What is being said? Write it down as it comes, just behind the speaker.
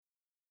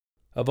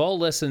Of all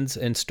lessons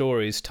and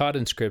stories taught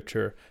in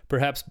Scripture,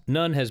 perhaps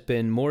none has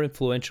been more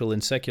influential in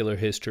secular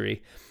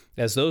history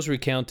as those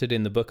recounted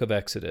in the book of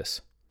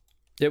Exodus.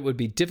 It would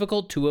be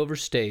difficult to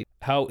overstate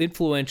how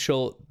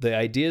influential the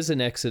ideas in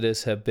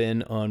Exodus have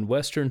been on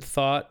Western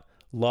thought,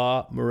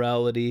 law,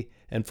 morality,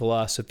 and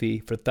philosophy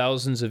for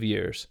thousands of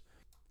years.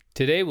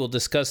 Today we'll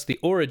discuss the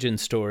origin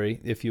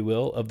story, if you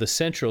will, of the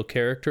central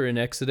character in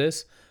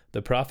Exodus,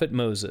 the prophet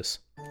Moses.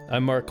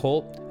 I'm Mark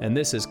Holt, and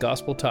this is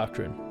Gospel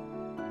Doctrine.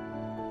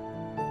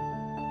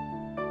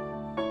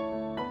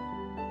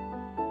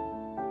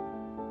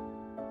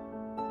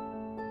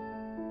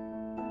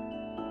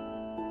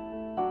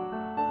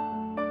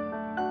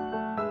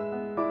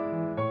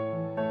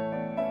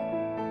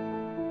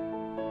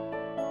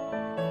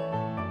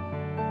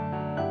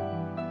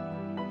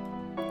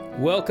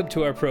 Welcome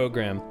to our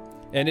program,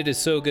 and it is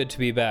so good to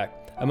be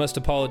back. I must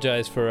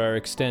apologize for our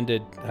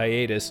extended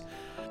hiatus.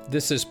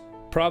 This has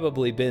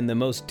probably been the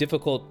most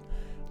difficult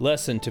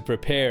lesson to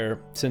prepare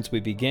since we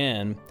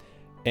began,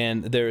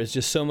 and there is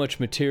just so much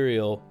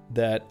material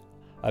that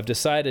I've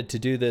decided to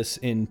do this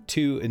in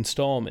 2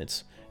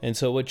 installments. And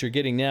so what you're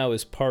getting now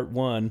is part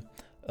 1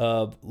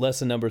 of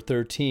lesson number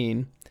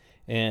 13,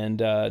 and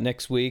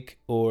next week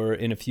or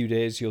in a few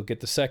days you'll get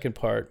the second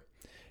part.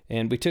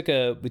 And we took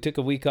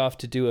a week off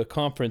to do a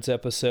conference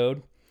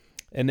episode,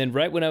 and then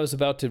right when I was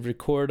about to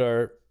record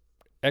our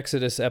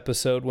Exodus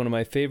episode, one of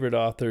my favorite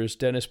authors,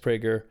 Dennis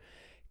Prager,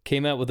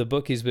 came out with a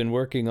book he's been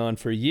working on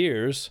for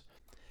years,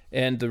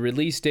 and the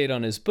release date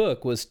on his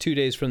book was 2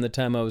 days from the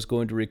time I was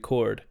going to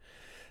record.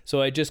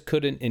 So I just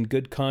couldn't, in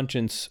good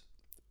conscience,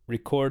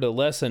 record a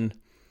lesson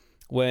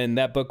when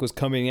that book was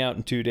coming out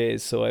in 2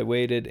 days. So I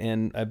waited,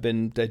 and I've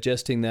been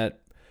digesting that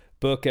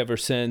book ever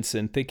since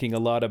and thinking a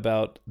lot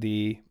about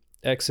the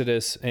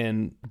Exodus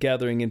and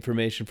gathering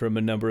information from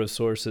a number of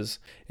sources,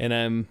 and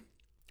I'm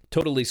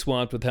totally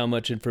swamped with how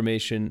much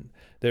information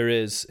there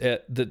is.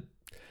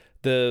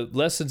 The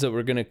lessons that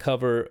we're going to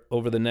cover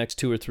over the next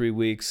 2 or 3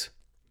 weeks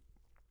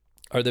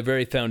are the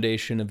very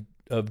foundation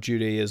of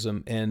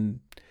Judaism, and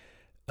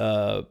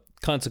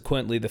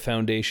consequently the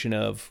foundation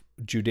of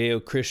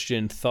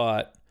Judeo-Christian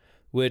thought,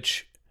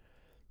 which,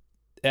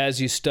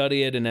 as you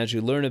study it and as you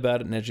learn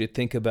about it and as you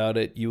think about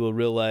it, you will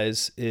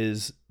realize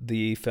is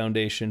the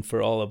foundation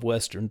for all of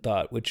Western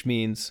thought, which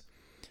means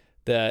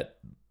that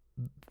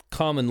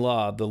common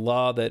law, the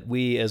law that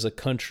we as a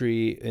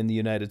country in the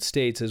United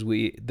States,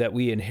 that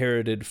we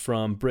inherited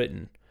from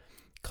Britain,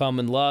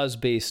 common law is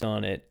based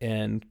on it,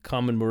 and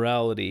common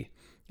morality,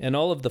 and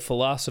all of the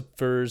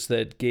philosophers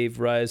that gave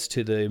rise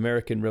to the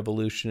American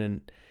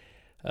Revolution,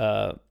 and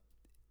all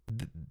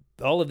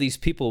of these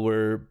people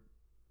were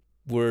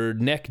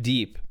neck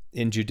deep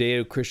in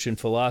Judeo-Christian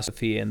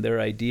philosophy and their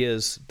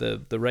ideas,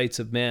 the rights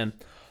of man.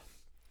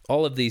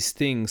 All of these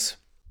things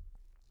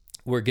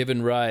were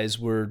given rise,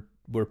 were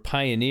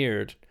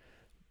pioneered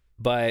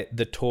by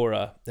the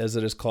Torah, as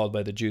it is called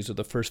by the Jews, or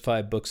the first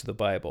 5 books of the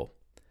Bible.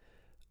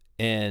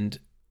 And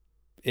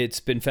it's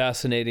been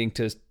fascinating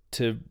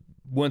to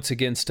once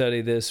again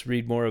study this,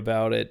 read more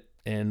about it,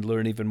 and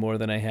learn even more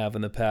than I have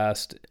in the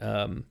past.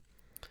 And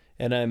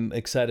I'm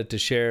excited to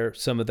share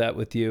some of that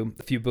with you.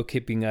 A few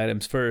bookkeeping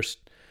items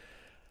first.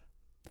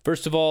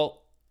 First of all,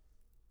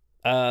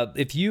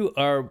 if you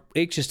are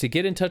anxious to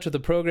get in touch with the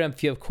program,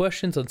 if you have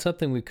questions on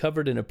something we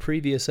covered in a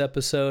previous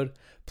episode,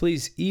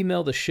 please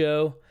email the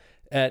show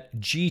at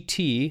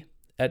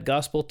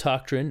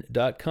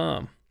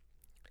gt@gospeldoctrine.com.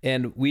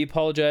 And we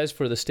apologize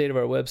for the state of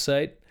our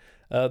website.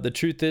 The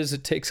truth is,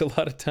 it takes a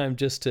lot of time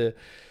just to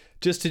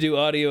do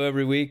audio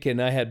every week,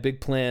 and I had big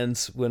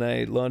plans when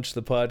I launched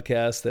the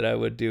podcast that I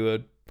would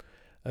do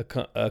a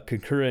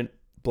concurrent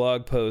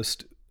blog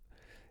post,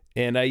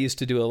 and I used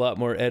to do a lot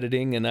more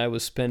editing, and I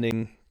was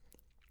spending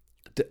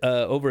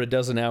over a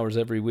dozen hours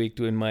every week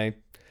doing my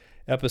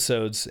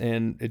episodes,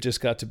 and it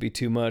just got to be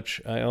too much.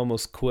 I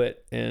almost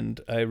quit, and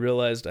I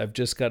realized I've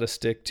just got to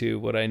stick to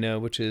what I know,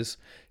 which is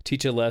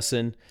teach a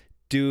lesson,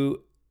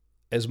 do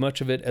as much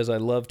of it as I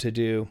love to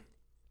do,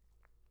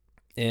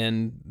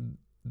 and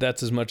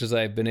that's as much as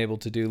I've been able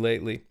to do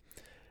lately.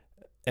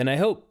 And I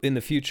hope in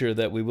the future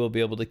that we will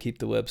be able to keep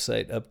the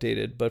website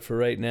updated. But for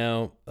right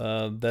now,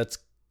 that's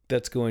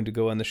going to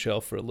go on the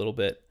shelf for a little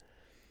bit.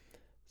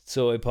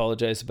 So I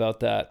apologize about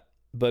that.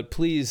 But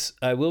please,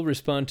 I will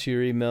respond to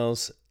your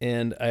emails.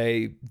 And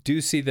I do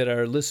see that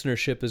our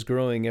listenership is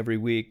growing every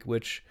week,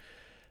 which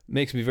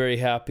makes me very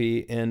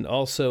happy. And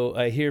also,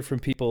 I hear from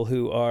people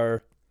who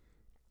are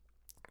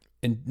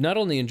not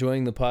only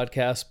enjoying the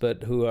podcast,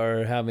 but who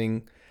are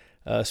having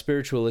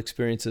spiritual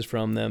experiences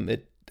from them.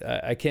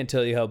 I can't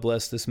tell you how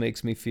blessed this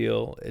makes me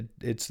feel.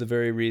 It's the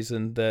very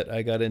reason that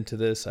I got into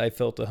this. I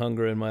felt a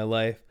hunger in my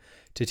life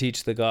to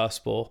teach the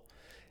gospel,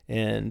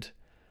 and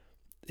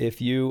if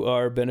you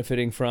are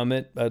benefiting from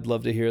it, I'd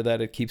love to hear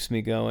that. It keeps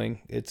me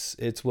going.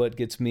 It's what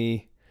gets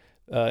me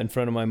in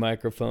front of my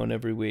microphone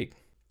every week.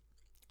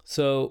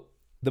 So,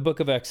 the book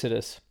of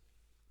Exodus.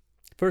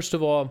 First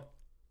of all,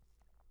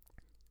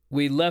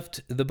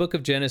 the book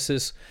of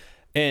Genesis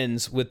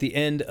ends with the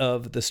end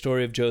of the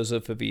story of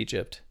Joseph of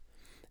Egypt.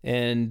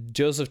 And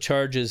Joseph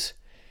charges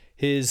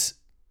his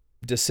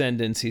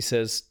descendants. He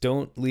says,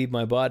 don't leave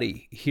my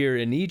body here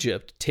in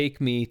Egypt.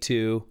 Take me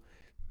to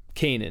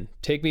Canaan.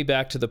 Take me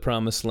back to the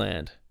promised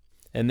land.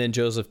 And then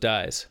Joseph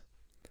dies.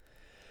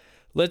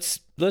 Let's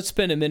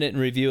spend a minute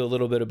and review a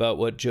little bit about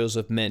what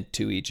Joseph meant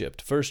to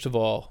Egypt. First of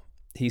all,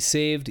 he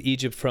saved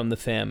Egypt from the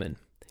famine,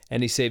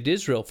 and he saved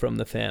Israel from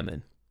the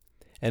famine.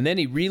 And then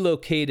he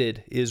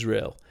relocated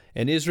Israel.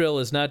 And Israel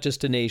is not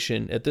just a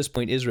nation. At this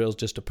point, Israel is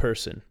just a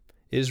person.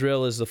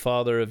 Israel is the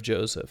father of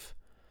Joseph.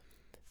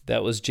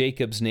 That was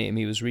Jacob's name.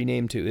 He was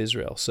renamed to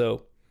Israel.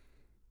 So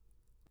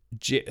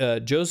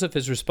Joseph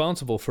is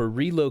responsible for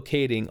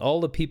relocating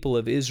all the people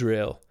of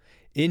Israel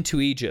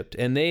into Egypt.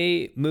 And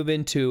they move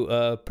into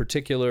a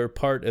particular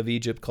part of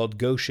Egypt called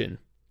Goshen.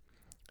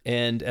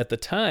 And at the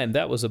time,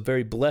 that was a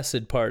very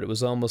blessed part. It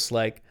was almost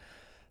like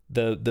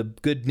the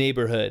good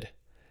neighborhood.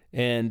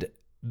 And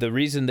the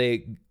reason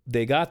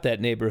they got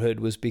that neighborhood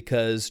was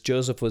because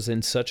Joseph was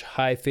in such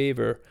high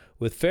favor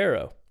with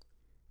Pharaoh.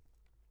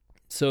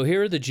 So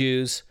here are the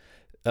Jews.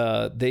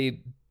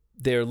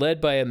 They're led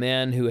by a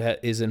man who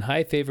is in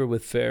high favor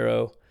with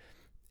Pharaoh.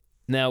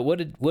 Now, what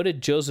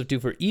did Joseph do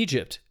for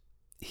Egypt?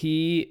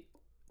 He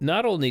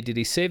not only did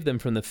he save them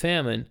from the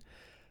famine,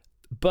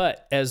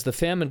 but as the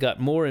famine got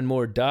more and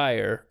more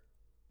dire,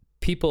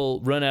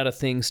 people run out of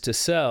things to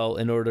sell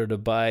in order to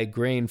buy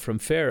grain from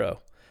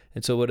Pharaoh.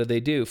 And so what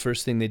do?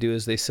 First thing they do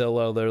is they sell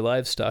all their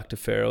livestock to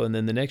Pharaoh, and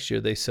then the next year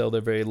they sell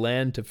their very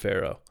land to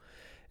Pharaoh.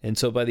 And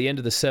so by the end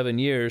of the 7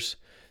 years,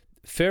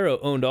 Pharaoh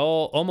owned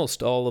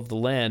almost all of the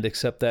land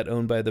except that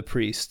owned by the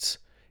priests.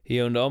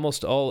 He owned all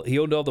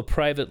the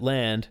private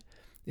land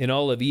in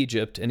all of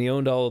Egypt, and he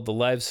owned all of the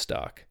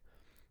livestock.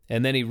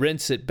 And then he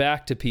rents it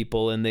back to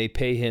people, and they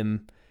pay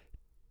him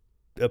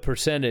a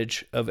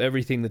percentage of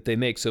everything that they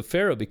make. So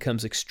Pharaoh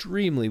becomes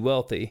extremely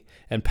wealthy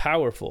and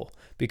powerful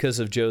because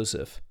of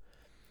Joseph.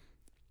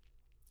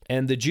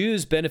 And the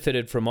Jews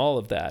benefited from all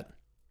of that.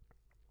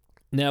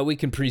 Now, we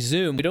can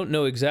presume, we don't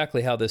know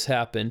exactly how this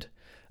happened.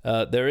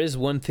 There is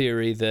one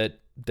theory that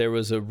there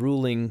was a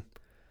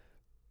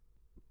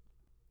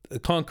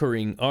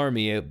conquering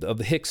army of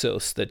the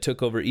Hyksos that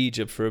took over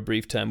Egypt for a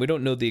brief time. We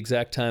don't know the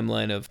exact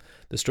timeline of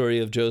the story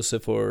of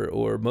Joseph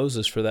or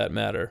Moses, for that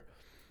matter,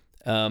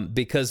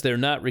 because they're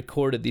not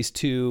recorded. These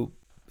two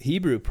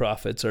Hebrew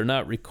prophets are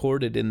not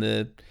recorded in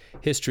the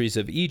histories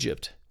of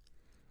Egypt.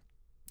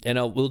 And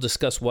we'll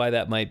discuss why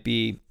that might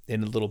be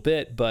in a little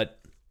bit, but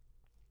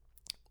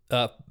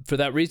for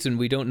that reason,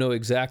 we don't know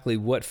exactly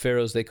what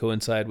pharaohs they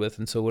coincide with.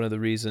 And so one of the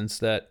reasons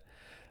that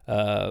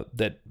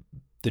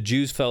the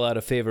Jews fell out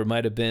of favor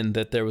might have been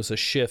that there was a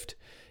shift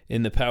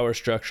in the power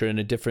structure and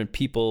a different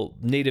people,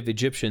 native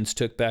Egyptians,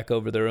 took back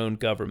over their own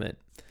government,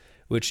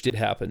 which did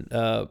happen.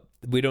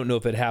 We don't know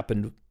if it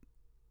happened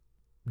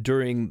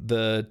during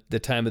the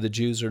time of the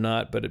Jews or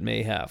not, but it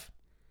may have.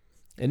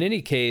 In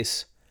any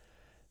case,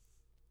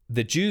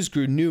 the Jews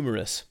grew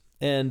numerous.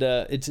 And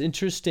it's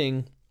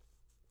interesting,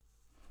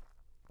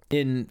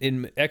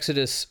 in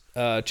Exodus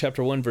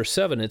chapter 1, verse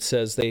 7, it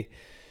says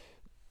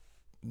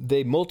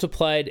they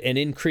multiplied and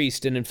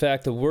increased. And in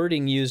fact, the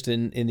wording used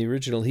in the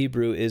original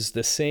Hebrew is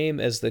the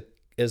same as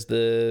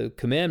the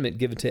commandment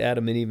given to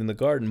Adam and Eve in the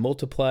garden: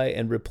 multiply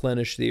and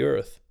replenish the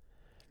earth.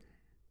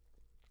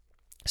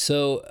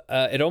 So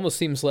it almost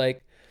seems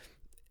like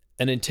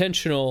an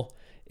intentional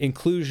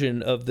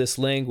inclusion of this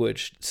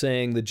language,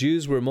 saying the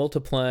Jews were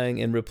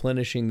multiplying and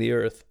replenishing the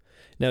earth.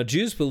 Now,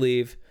 Jews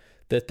believe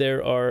that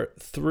there are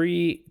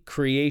three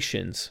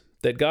creations,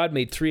 that God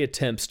made three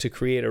attempts to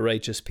create a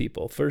righteous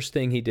people. First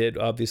thing he did,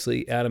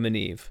 obviously, Adam and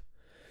Eve.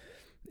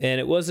 And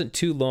it wasn't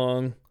too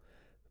long.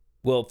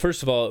 Well,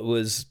 first of all, it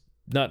was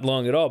not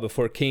long at all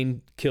before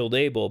Cain killed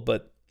Abel,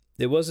 but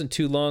it wasn't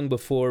too long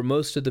before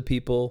most of the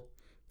people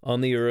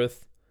on the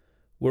earth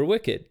were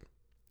wicked.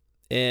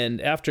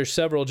 And after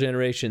several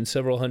generations,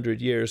 several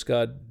hundred years,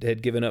 God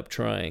had given up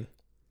trying.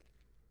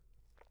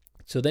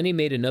 So then he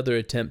made another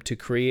attempt to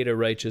create a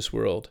righteous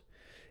world.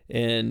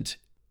 And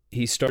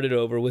he started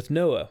over with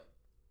Noah.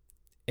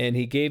 And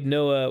he gave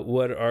Noah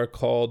what are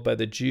called by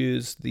the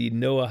Jews the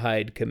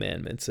Noahide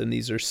commandments. And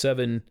these are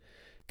 7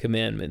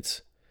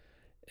 commandments.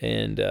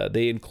 And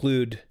they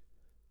include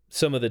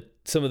some of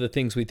the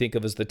things we think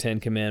of as the 10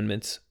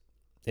 commandments.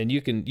 And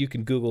you can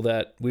Google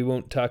that. We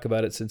won't talk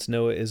about it since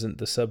Noah isn't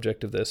the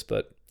subject of this,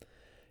 but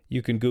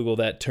you can Google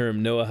that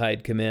term,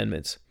 Noahide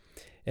commandments.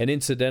 And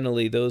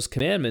incidentally, those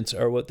commandments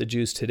are what the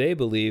Jews today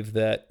believe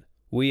that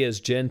we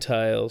as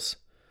Gentiles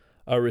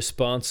are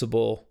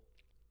responsible.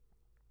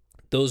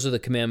 Those are the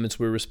commandments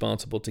we're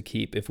responsible to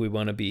keep if we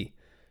want to be,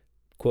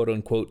 quote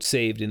unquote,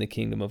 saved in the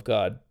kingdom of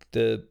God.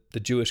 The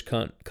Jewish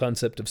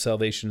concept of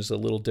salvation is a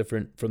little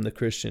different from the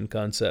Christian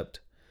concept.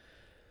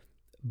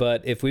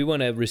 But if we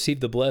want to receive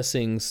the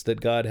blessings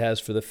that God has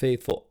for the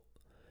faithful,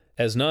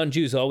 as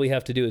non-Jews, all we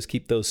have to do is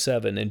keep those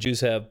 7, and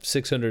Jews have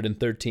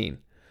 613.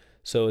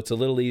 So it's a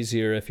little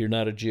easier if you're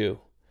not a Jew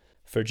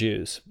for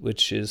Jews,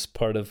 which is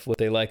part of what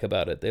they like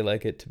about it. They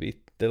like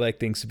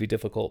things to be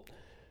difficult.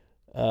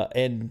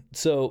 And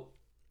so,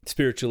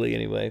 spiritually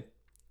anyway.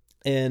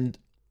 And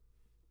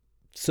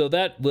So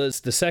that was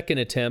the second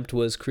attempt,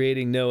 was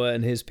creating Noah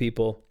and his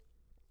people.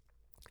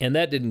 And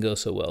that didn't go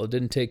so well. It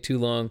didn't take too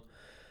long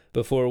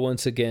before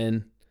once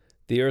again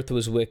the earth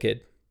was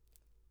wicked.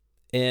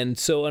 And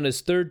so on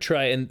his third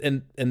try,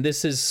 and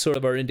this is sort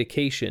of our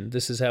indication,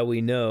 this is how we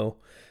know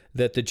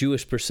that the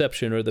Jewish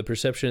perception, or the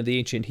perception of the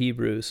ancient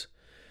Hebrews,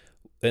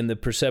 and the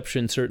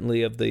perception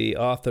certainly of the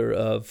author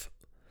of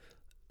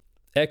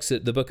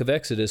the book of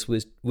Exodus,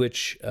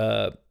 which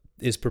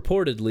is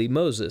purportedly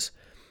Moses.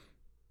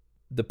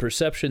 The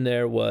perception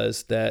there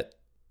was that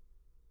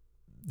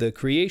the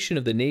creation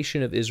of the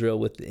nation of Israel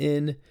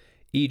within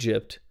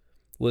Egypt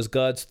was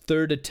God's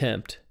third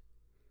attempt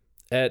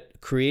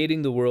at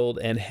creating the world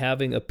and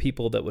having a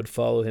people that would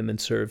follow him and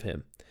serve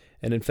him.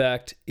 And in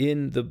fact,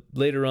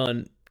 later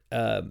on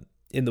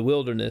in the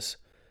wilderness,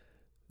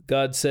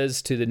 God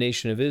says to the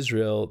nation of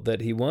Israel that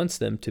he wants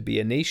them to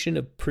be a nation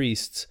of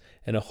priests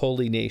and a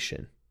holy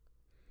nation.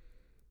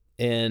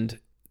 And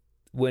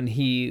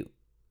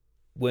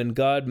when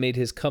God made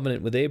his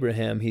covenant with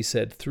Abraham, he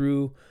said,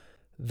 through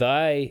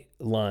thy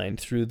line,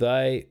 through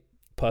thy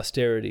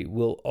posterity,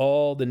 will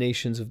all the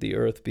nations of the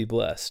earth be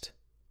blessed.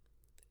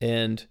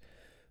 And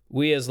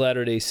we as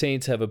Latter-day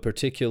Saints have a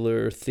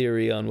particular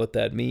theory on what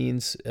that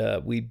means.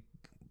 We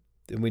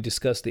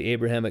discussed the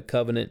Abrahamic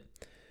covenant.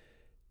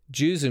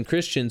 Jews and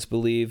Christians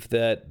believe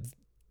that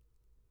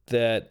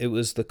it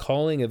was the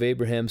calling of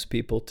Abraham's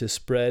people to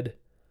spread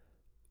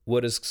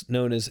what is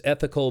known as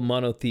ethical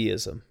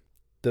monotheism,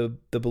 the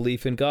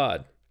belief in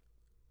God.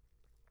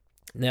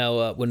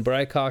 Now, when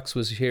Bry Cox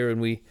was here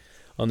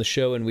on the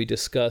show and we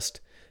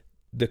discussed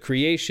the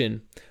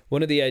creation,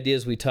 one of the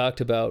ideas we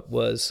talked about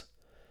was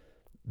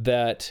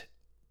that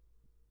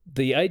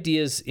the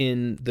ideas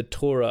in the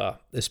Torah,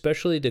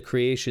 especially the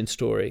creation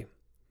story,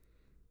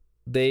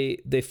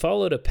 they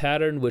followed a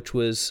pattern which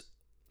was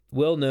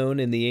well known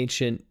in the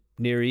ancient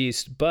Near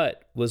East,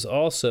 but was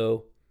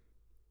also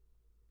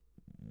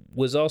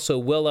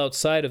well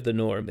outside of the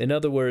norm. In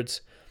other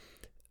words,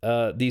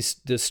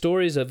 the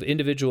stories of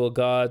individual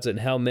gods and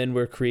how men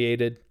were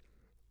created,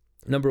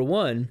 number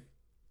one,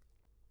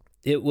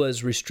 it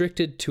was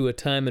restricted to a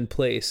time and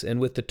place. And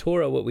with the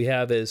Torah, what we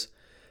have is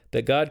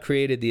that God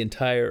created the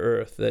entire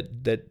earth,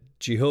 that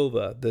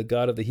Jehovah, the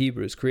God of the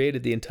Hebrews,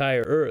 created the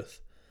entire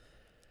earth.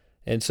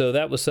 And so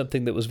that was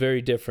something that was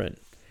very different.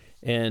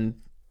 And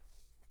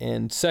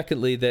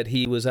secondly, that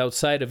he was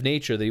outside of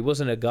nature, that he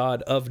wasn't a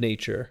God of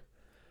nature,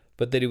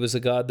 but that he was a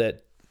God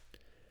that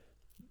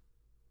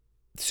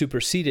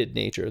superseded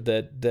nature,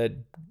 that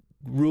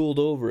ruled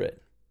over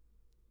it.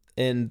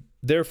 And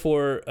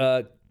therefore,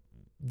 the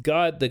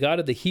God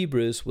of the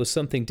Hebrews was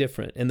something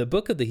different. And the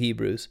book of the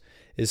Hebrews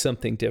is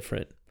something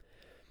different.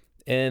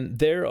 And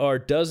there are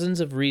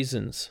dozens of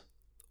reasons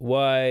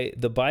why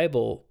the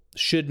Bible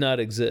should not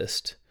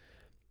exist.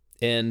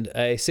 And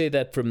I say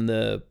that from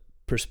the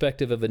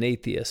perspective of an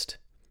atheist.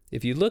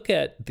 If you look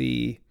at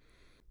the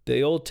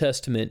Old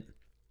Testament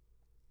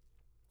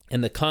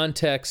and the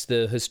context,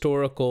 the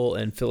historical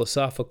and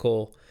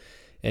philosophical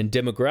and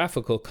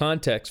demographical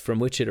context from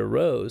which it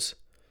arose,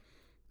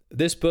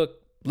 this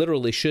book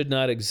literally should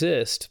not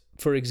exist.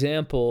 For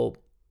example,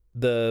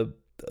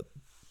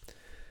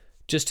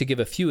 just to give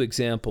a few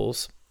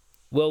examples,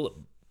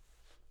 I'll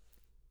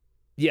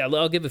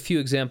give a few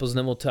examples and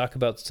then we'll talk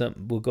about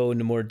we'll go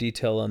into more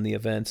detail on the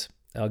events.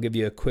 I'll give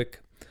you a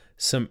quick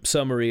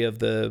summary of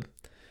the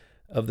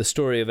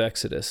story of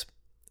Exodus.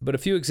 But a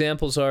few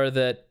examples are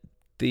that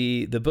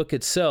the book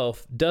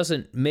itself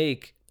doesn't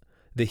make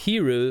the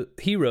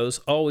heroes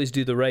always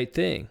do the right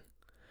thing.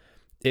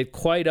 It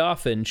quite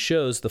often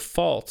shows the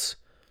faults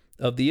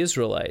of the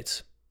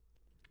Israelites.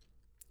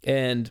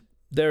 And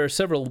there are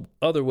several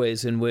other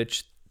ways in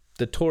which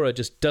the Torah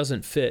just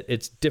doesn't fit.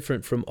 It's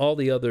different from all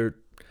the other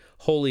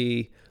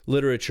holy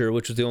literature,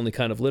 which was the only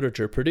kind of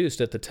literature produced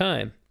at the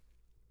time,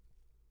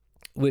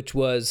 which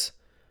was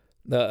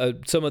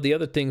some of the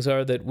other things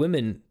are that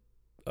women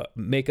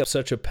make up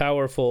such a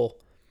powerful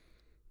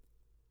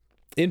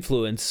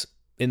influence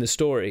in the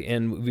story.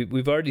 And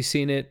we've already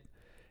seen it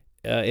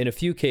in a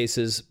few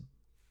cases,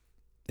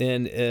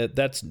 and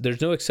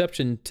there's no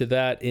exception to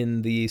that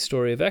in the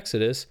story of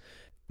Exodus.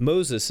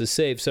 Moses is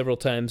saved several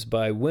times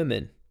by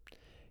women,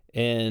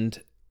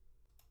 and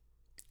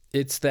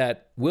it's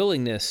that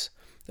willingness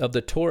of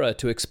the Torah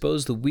to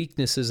expose the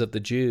weaknesses of the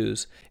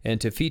Jews and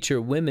to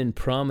feature women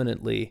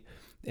prominently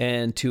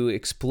and to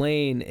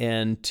explain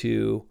and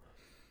to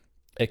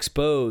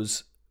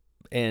expose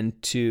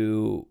and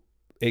to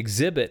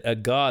exhibit a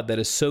God that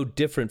is so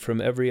different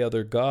from every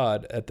other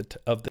God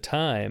of the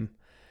time,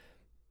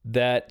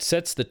 that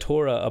sets the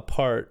Torah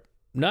apart,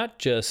 not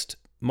just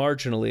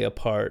marginally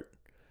apart,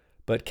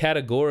 but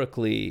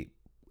categorically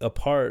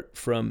apart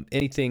from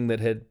anything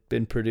that had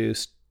been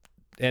produced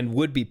and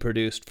would be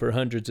produced for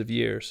hundreds of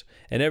years.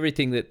 And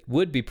everything that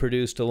would be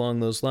produced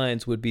along those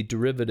lines would be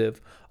derivative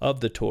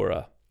of the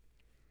Torah.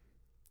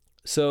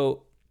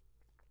 So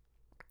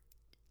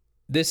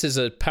this is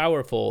a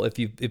powerful, if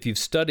you've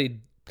studied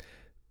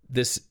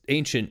this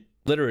ancient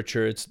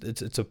literature,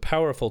 it's a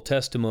powerful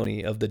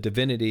testimony of the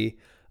divinity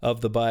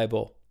of the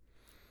Bible.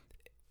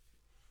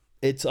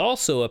 it's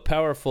also a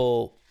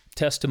powerful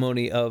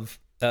testimony of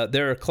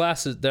there are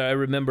classes that I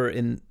remember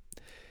in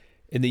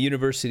the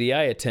university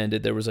I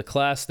attended. There was a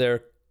class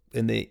there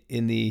in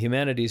the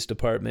humanities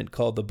department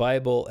called The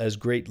Bible as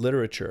Great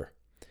Literature.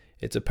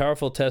 It's a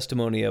powerful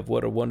testimony of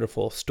what a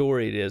wonderful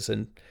story it is.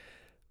 And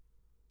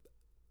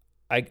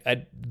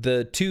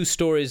the two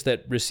stories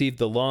that received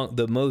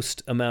the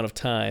most amount of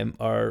time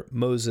are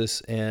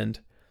Moses and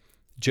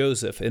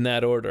Joseph, in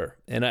that order.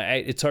 And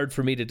it's hard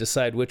for me to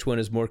decide which one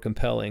is more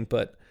compelling,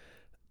 but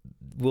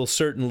we'll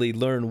certainly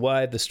learn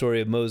why the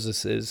story of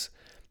Moses is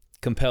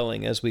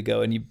compelling as we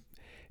go. And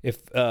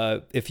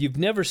if you've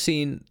never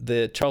seen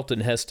the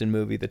Charlton Heston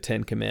movie, The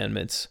Ten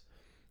Commandments,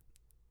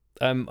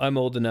 I'm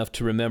old enough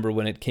to remember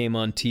when it came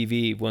on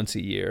TV once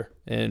a year,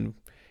 and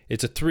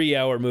it's a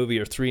 3-hour movie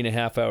or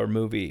 3.5-hour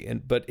movie,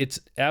 but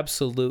it's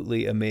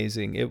absolutely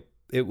amazing.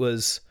 It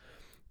was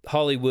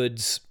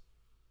Hollywood's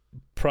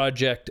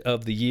project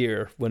of the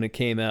year when it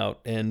came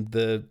out, and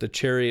the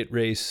chariot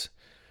race.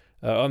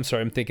 I'm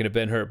sorry, I'm thinking of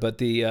Ben-Hur, but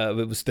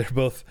they're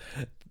both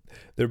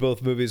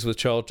movies with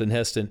Charlton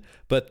Heston.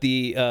 But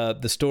the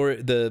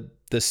story,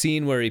 the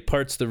scene where he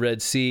parts the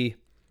Red Sea,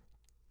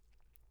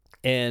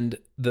 and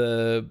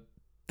the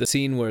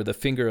scene where the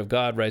finger of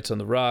God writes on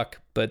the rock,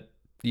 but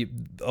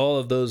all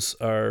of those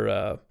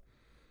are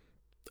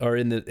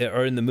in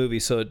the movie.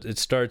 So it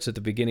starts at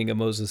the beginning of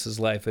Moses'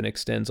 life and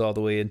extends all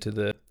the way into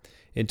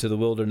the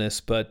wilderness.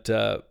 But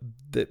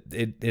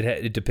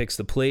it depicts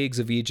the plagues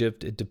of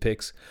Egypt. It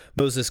depicts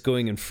Moses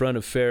going in front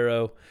of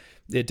Pharaoh.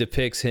 It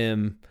depicts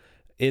him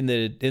in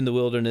the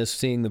wilderness,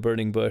 seeing the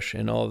burning bush,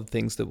 and all the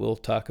things that we'll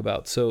talk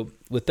about. So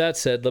with that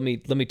said, let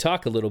me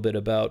talk a little bit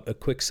about a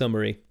quick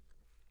summary.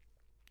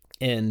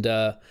 And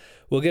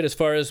we'll get as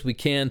far as we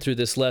can through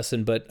this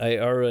lesson, but I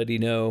already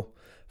know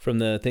from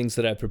the things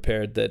that I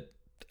prepared that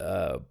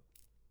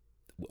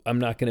I'm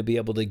not going to be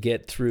able to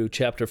get through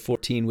chapter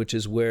 14, which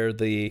is where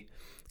the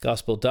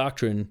gospel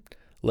doctrine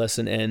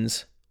lesson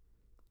ends.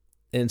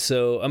 And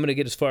so I'm going to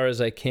get as far as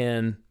I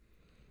can,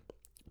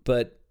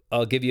 but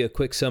I'll give you a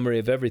quick summary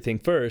of everything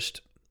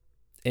first.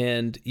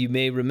 And you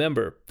may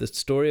remember the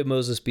story of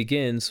Moses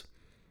begins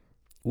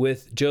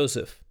with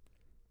Joseph.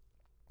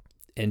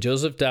 And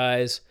Joseph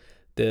dies.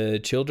 The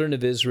children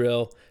of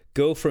Israel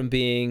go from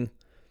being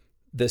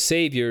the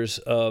saviors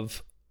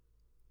of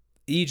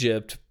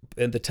Egypt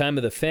at the time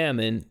of the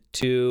famine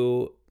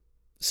to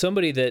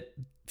somebody that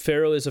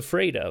Pharaoh is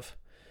afraid of,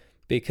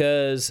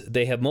 because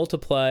they have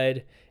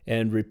multiplied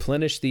and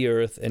replenished the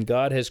earth, and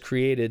God has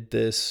created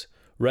this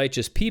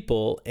righteous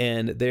people,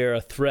 and they're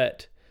a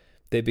threat.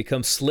 They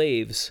become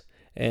slaves,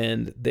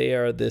 and they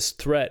are this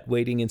threat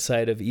waiting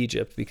inside of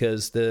Egypt,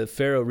 because the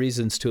Pharaoh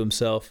reasons to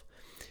himself,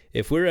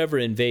 if we're ever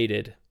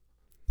invaded,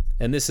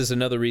 and this is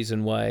another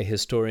reason why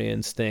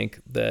historians think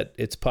that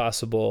it's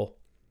possible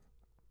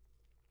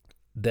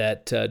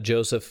that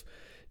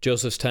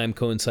Joseph's time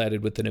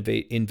coincided with an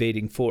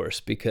invading force,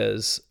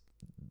 because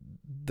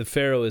the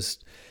Pharaoh is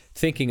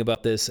thinking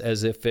about this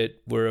as if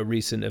it were a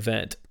recent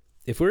event.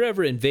 If we're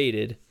ever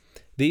invaded,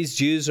 these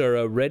Jews are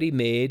a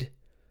ready-made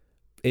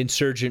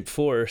insurgent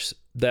force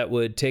that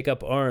would take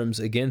up arms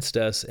against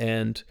us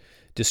and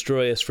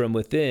destroy us from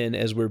within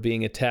as we're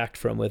being attacked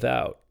from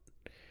without.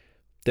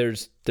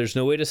 There's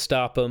no way to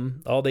stop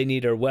them. All they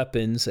need are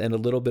weapons and a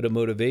little bit of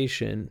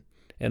motivation,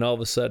 and all of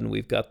a sudden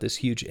we've got this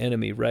huge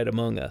enemy right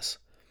among us.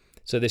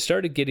 So they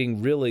started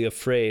getting really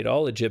afraid.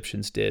 All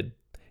Egyptians did,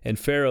 and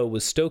Pharaoh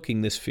was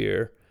stoking this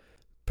fear,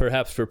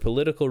 perhaps for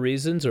political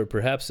reasons or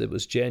perhaps it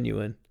was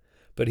genuine.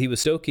 But he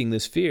was stoking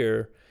this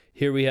fear.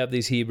 Here we have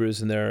these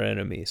Hebrews and they're our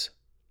enemies.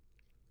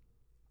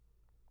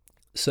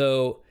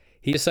 So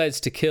he decides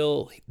to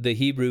kill the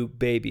Hebrew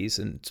babies,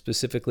 and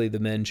specifically the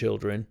men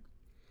children.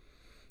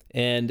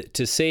 And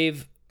to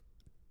save,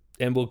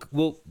 and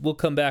we'll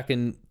come back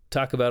and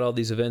talk about all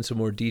these events in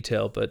more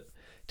detail, but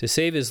to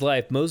save his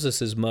life,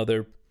 Moses'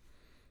 mother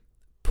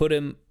put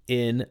him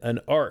in an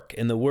ark,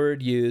 and the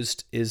word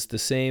used is the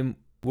same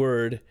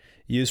word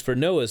used for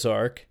Noah's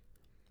ark,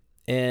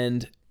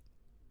 and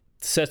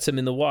sets him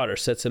in the water,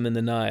 sets him in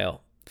the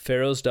Nile.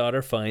 Pharaoh's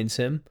daughter finds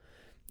him,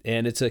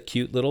 and it's a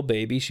cute little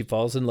baby. She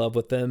falls in love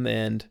with him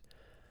and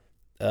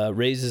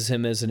raises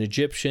him as an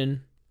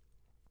Egyptian.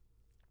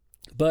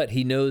 But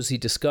he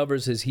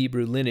discovers his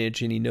Hebrew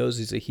lineage, and he knows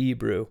he's a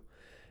Hebrew.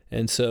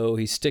 And so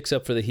he sticks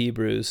up for the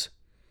Hebrews,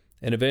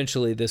 and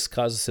eventually this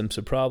causes him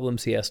some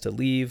problems. He has to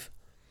leave.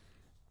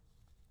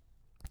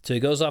 So he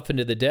goes off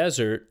into the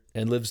desert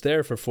and lives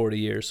there for 40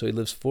 years. So he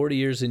lives 40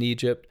 years in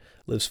Egypt,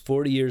 lives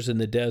 40 years in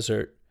the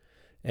desert,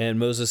 and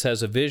Moses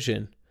has a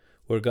vision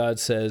where God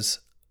says,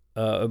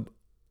 and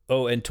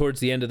towards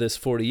the end of this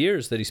 40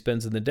 years that he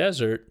spends in the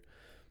desert,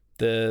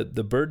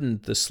 the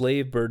burden, the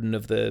slave burden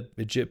of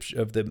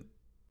the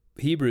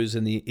Hebrews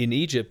in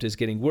Egypt is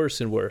getting worse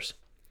and worse.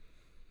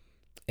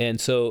 And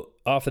so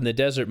off in the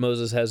desert,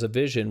 Moses has a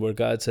vision where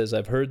God says,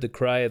 I've heard the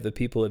cry of the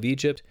people of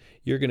Egypt.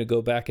 You're going to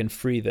go back and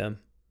free them.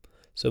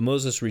 So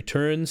Moses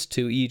returns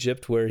to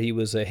Egypt, where he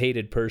was a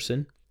hated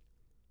person,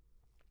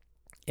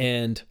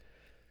 and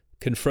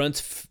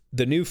confronts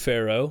the new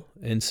Pharaoh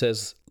and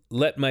says,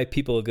 let my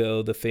people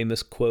go, the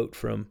famous quote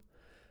from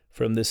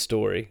this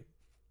story.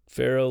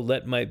 Pharaoh,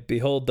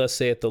 behold, thus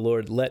saith the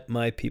Lord, let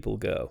my people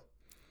go.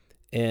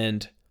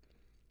 And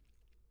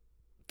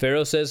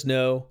Pharaoh says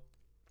no.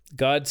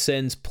 God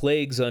sends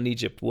plagues on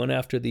Egypt, one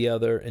after the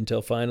other,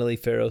 until finally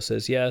Pharaoh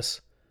says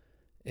yes.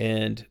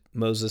 And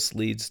Moses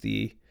leads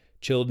the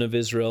children of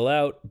Israel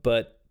out,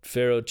 but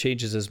Pharaoh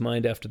changes his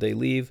mind after they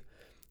leave.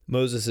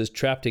 Moses is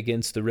trapped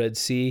against the Red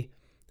Sea,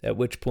 at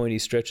which point he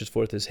stretches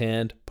forth his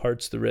hand,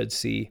 parts the Red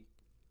Sea.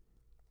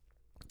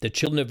 The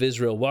children of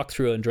Israel walk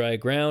through on dry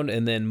ground,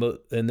 and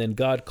then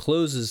God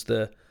closes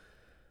the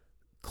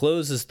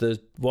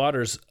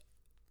waters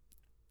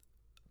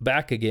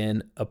back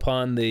again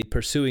upon the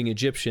pursuing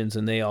Egyptians,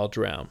 and they all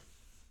drown.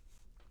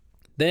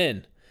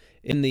 Then,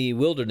 in the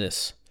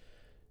wilderness,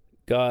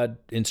 God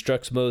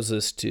instructs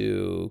Moses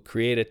to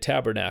create a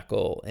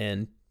tabernacle,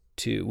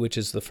 which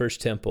is the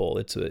first temple.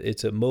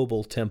 It's a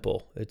mobile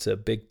temple. It's a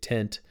big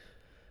tent,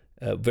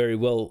 a very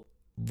well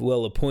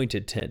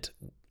appointed tent,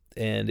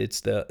 and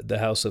it's the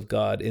house of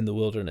God in the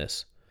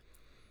wilderness.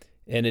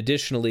 And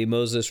additionally,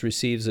 Moses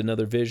receives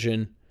another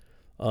vision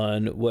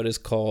on what is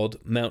called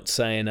Mount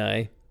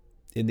Sinai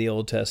in the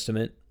Old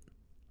Testament.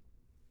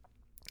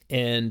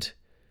 And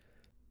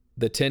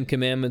the 10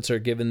 Commandments are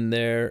given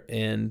there,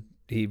 and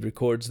he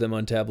records them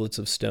on tablets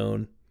of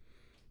stone.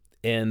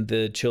 And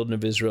the children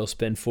of Israel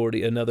spend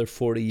another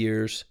 40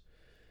 years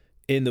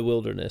in the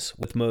wilderness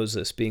with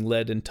Moses, being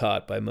led and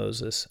taught by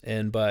Moses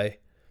and by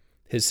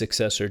his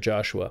successor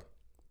Joshua.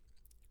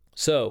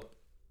 So,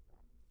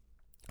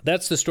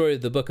 that's the story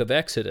of the book of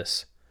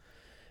Exodus.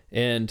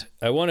 And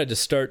I wanted to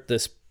start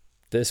this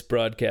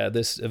broadcast,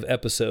 this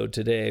episode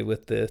today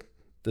with the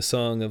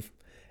song of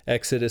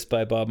Exodus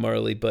by Bob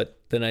Marley,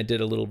 but then I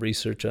did a little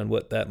research on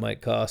what that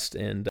might cost,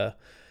 and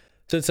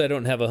since I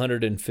don't have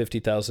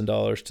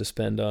 $150,000 to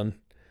spend on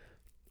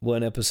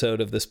one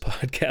episode of this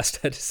podcast,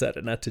 I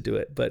decided not to do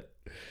it, but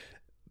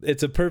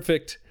it's a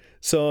perfect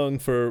song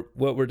for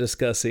what we're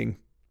discussing.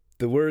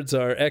 The words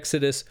are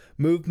Exodus,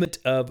 movement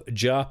of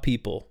Jah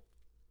people,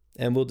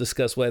 and we'll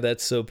discuss why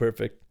that's so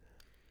perfect.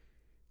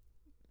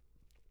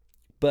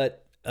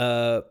 But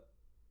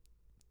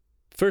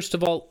first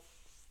of all,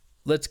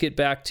 let's get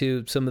back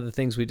to some of the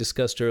things we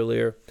discussed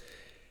earlier.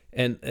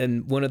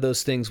 And one of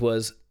those things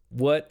was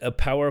what a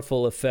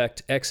powerful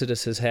effect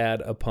Exodus has had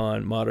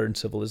upon modern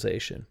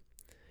civilization.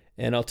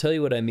 And I'll tell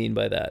you what I mean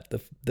by that.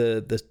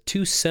 The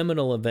two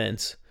seminal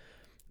events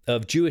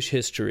of Jewish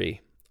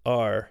history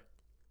are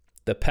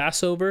the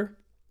Passover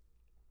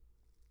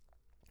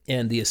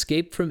and the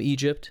escape from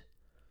Egypt,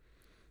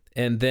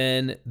 and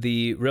then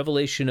the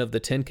revelation of the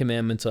 10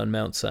 Commandments on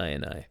Mount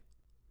Sinai.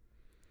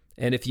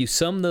 And if you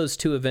sum those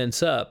two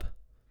events up,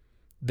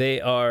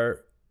 they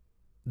are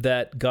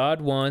that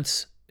God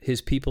wants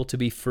his people to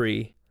be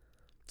free,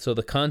 so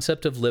the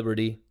concept of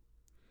liberty,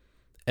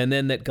 and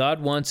then that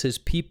God wants his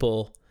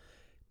people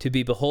to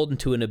be beholden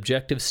to an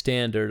objective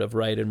standard of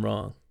right and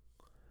wrong.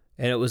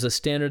 And it was a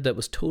standard that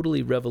was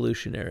totally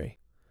revolutionary.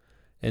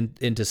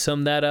 And to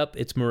sum that up,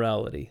 it's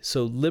morality.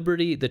 So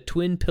liberty, the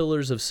twin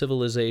pillars of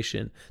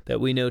civilization that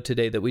we know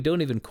today, that we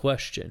don't even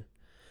question,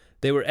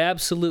 they were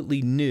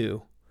absolutely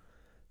new,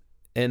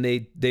 and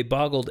they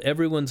boggled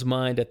everyone's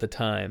mind at the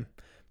time.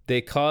 They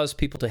caused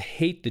people to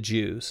hate the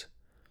Jews,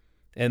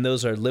 and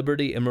those are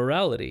liberty and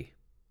morality.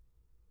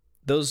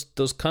 Those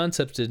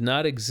concepts did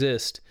not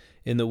exist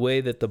in the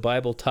way that the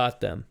Bible taught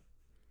them.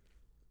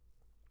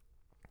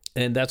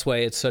 And that's why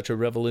it's such a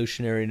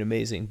revolutionary and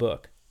amazing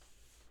book.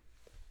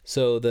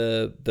 So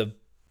the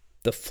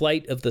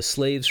flight of the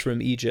slaves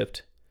from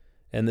Egypt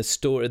and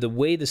the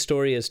way the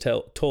story is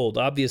told,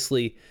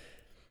 obviously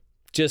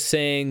just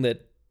saying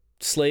that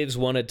slaves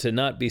wanted to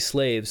not be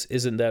slaves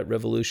isn't that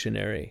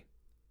revolutionary.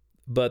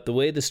 But the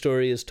way the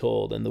story is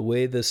told and the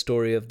way the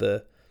story of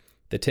the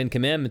 10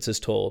 Commandments is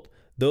told,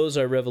 those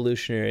are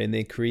revolutionary, and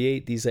they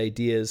create these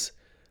ideas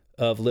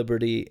of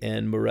liberty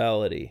and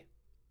morality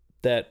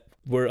that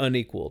were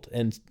unequaled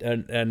and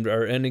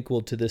are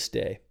unequaled to this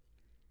day.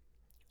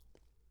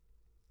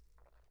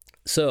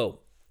 So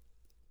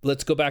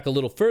let's go back a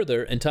little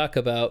further and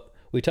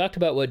we talked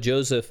about what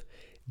Joseph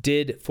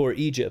did for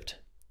Egypt,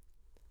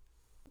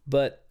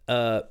 but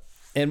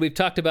and we've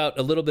talked about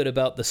a little bit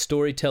about the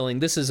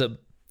storytelling. This is a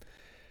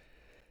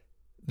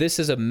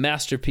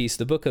masterpiece.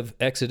 The book of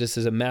Exodus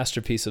is a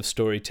masterpiece of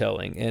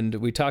storytelling, and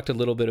we talked a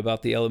little bit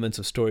about the elements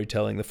of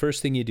storytelling. The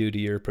first thing you do to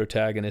your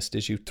protagonist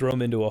is you throw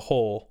him into a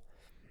hole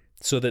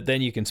so that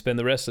then you can spend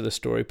the rest of the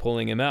story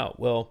pulling him out.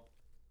 Well,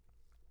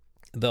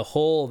 the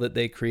hole that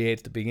they create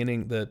at the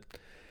beginning,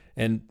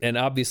 and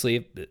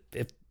obviously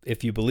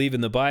if you believe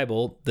in the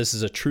Bible, this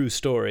is a true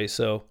story.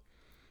 So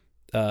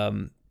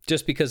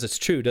just because it's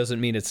true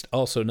doesn't mean it's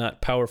also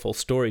not powerful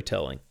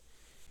storytelling.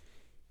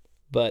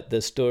 But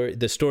the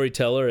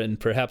storyteller, and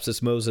perhaps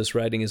it's Moses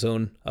writing his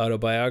own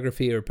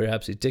autobiography, or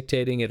perhaps he's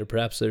dictating it, or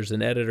perhaps there's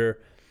an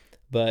editor.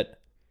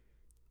 But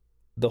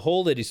the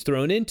hole that he's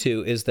thrown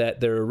into is that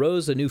there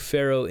arose a new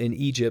Pharaoh in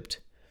Egypt,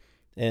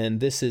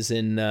 and this is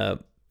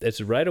it's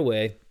right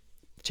away,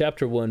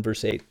 chapter 1,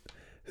 verse 8,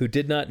 who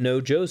did not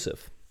know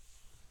Joseph.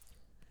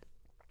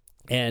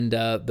 And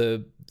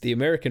the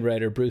American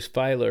writer Bruce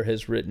Feiler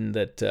has written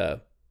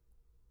that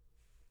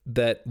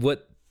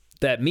what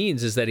that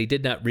means is that he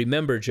did not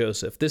remember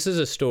Joseph. This is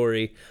a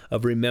story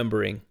of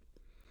remembering.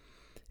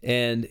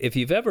 And if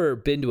you've ever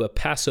been to a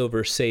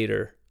Passover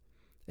Seder,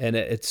 and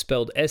it's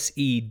spelled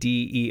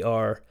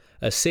Seder,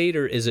 a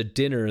Seder is a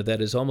dinner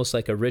that is almost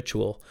like a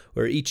ritual,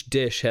 where each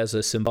dish has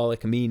a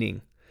symbolic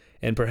meaning.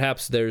 And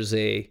perhaps there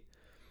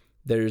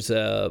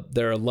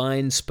are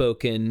lines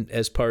spoken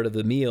as part of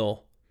the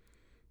meal.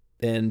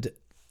 And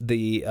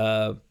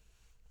the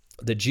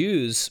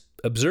Jews,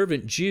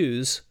 observant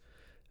Jews,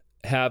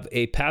 have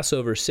a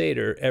Passover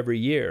Seder every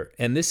year.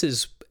 And this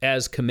is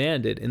as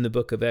commanded in the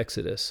book of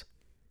Exodus.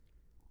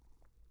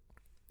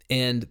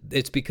 And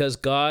it's because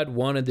God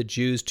wanted the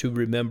Jews to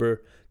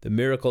remember the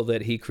miracle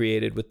that he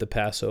created with the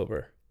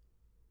Passover.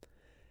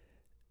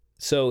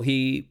 So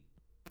he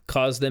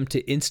caused them to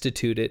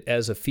institute it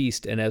as a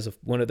feast and as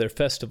one of their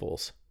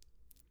festivals.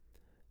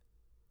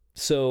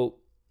 So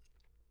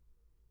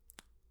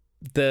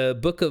the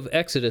book of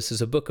Exodus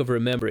is a book of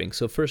remembering.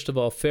 So first of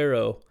all,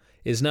 Pharaoh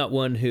is not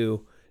one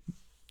who,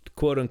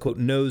 quote unquote,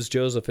 knows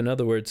Joseph. In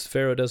other words,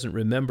 Pharaoh doesn't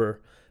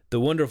remember the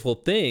wonderful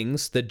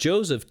things that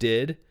Joseph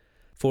did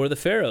for the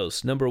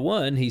pharaohs. Number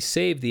one, he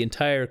saved the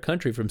entire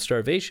country from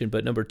starvation.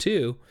 But number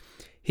two,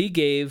 he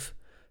gave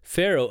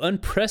Pharaoh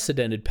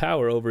unprecedented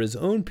power over his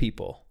own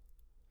people.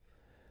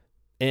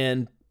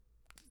 And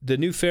the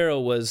new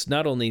Pharaoh was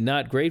not only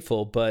not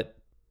grateful, but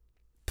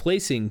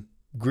placing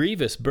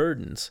grievous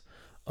burdens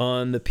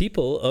on the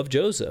people of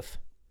Joseph.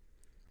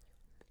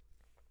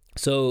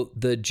 So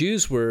the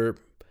Jews were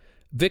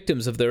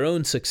victims of their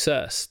own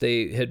success.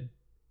 They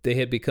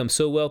had become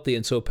so wealthy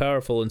and so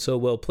powerful and so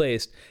well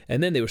placed,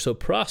 and then they were so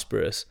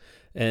prosperous,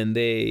 and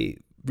they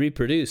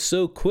reproduced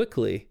so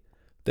quickly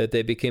that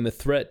they became a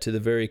threat to the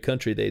very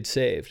country they'd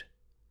saved.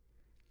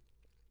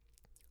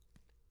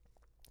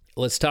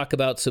 Let's talk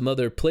about some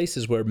other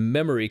places where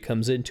memory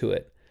comes into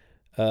it.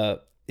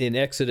 In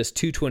Exodus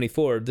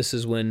 2:24, this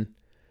is when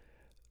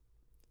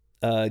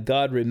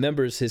God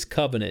remembers his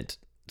covenant.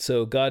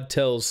 So God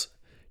tells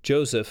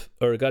Moses,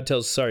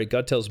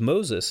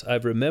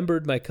 I've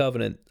remembered my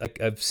covenant.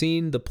 I've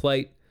seen the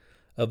plight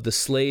of the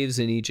slaves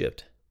in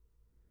Egypt.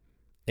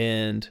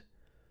 And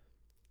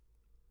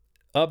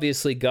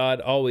obviously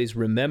God always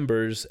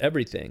remembers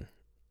everything.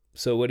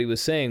 So what he was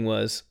saying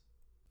was,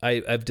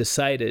 I've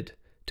decided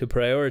to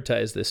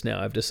prioritize this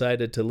now. I've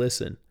decided to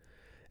listen,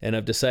 and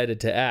I've decided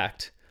to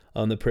act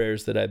on the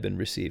prayers that I've been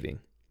receiving.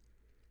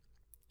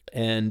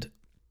 And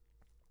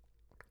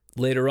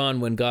later on,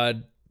 when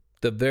God,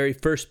 the very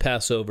first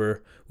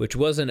Passover, which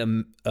wasn't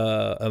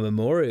a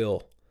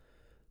memorial,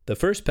 the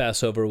first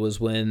Passover was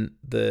when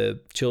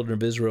the children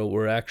of Israel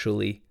were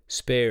actually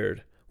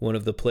spared one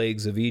of the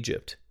plagues of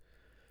Egypt.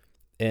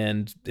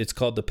 And it's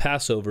called the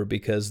Passover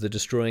because the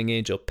destroying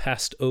angel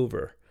passed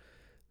over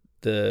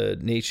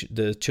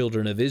the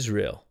children of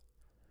Israel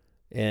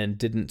and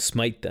didn't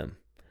smite them.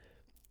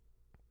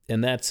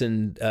 And that's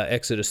in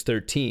Exodus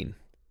 13.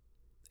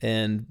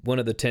 And one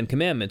of the 10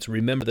 Commandments,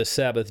 remember the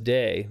Sabbath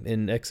day,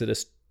 in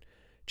Exodus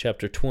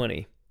chapter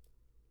 20.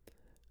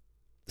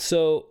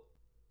 So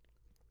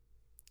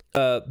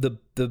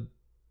the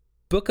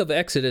book of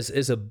Exodus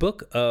is a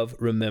book of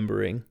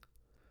remembering,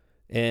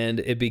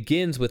 and it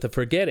begins with a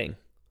forgetting,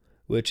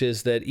 which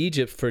is that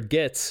Egypt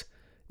forgets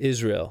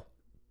Israel.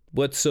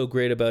 What's so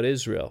great about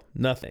Israel?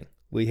 Nothing.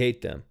 We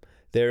hate them.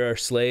 They're our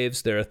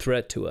slaves. They're a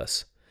threat to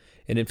us.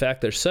 And in fact,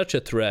 they're such a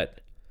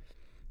threat.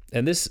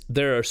 And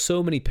there are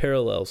so many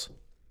parallels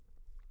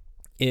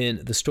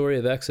in the story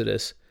of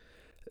Exodus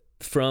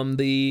from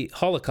the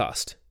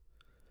Holocaust.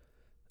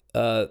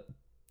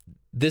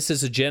 This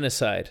is a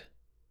genocide.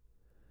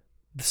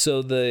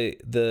 So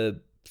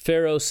the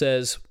Pharaoh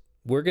says,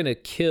 we're going to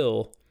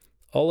kill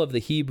all of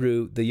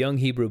the young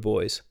Hebrew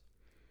boys.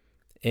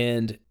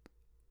 And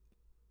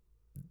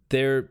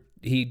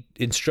he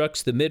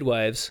instructs the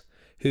midwives,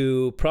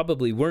 who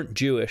probably weren't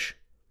Jewish,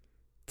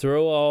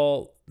 throw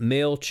all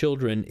male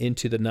children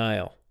into the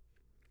Nile.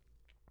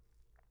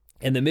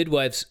 And the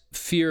midwives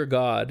fear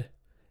God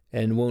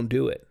and won't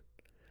do it.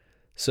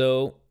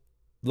 So,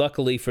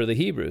 luckily for the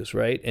Hebrews,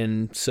 right?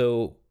 And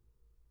so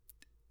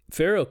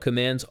Pharaoh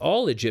commands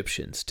all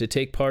Egyptians to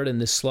take part in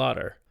this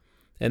slaughter.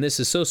 And this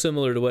is so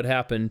similar to what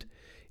happened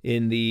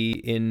in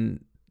the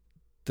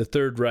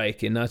Third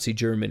Reich in Nazi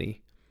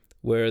Germany,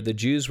 where the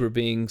Jews were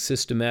being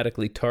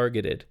systematically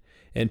targeted,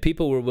 and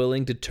people were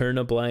willing to turn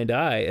a blind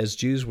eye as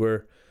Jews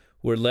were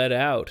let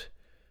out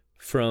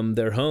from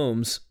their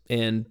homes,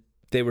 and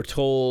they were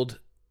told,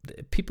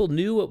 people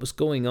knew what was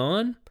going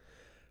on,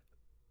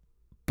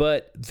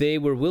 but they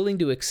were willing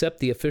to accept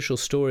the official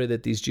story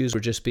that these Jews were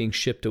just being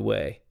shipped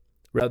away.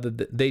 Rather,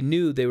 they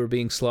knew they were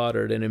being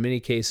slaughtered, and in many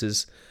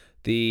cases,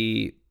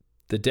 the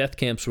death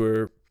camps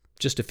were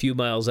just a few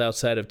miles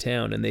outside of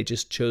town, and they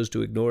just chose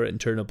to ignore it and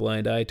turn a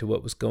blind eye to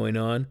what was going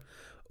on.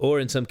 Or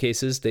in some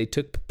cases, they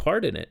took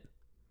part in it,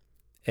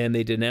 and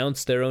they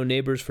denounced their own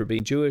neighbors for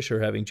being Jewish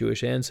or having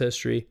Jewish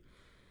ancestry.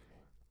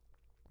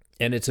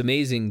 And it's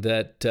amazing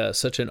that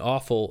such an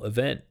awful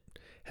event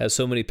has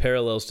so many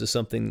parallels to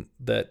something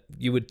that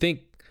you would think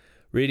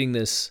reading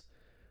this.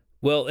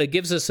 Well, it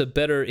gives us a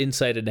better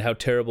insight into how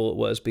terrible it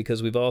was,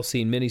 because we've all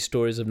seen many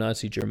stories of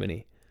Nazi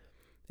Germany,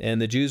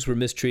 and the Jews were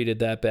mistreated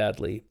that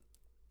badly.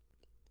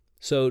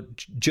 So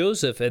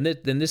Joseph, and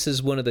this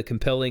is one of the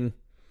compelling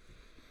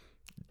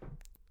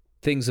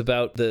things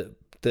about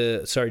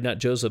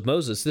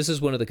Moses. This is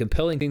one of the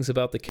compelling things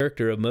about the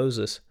character of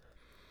Moses,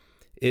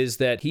 is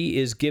that he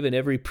is given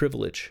every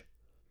privilege.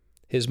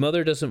 His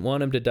mother doesn't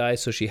want him to die,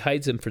 so she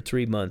hides him for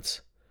 3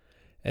 months.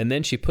 And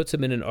then she puts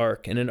him in an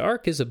ark. And an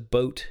ark is a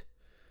boat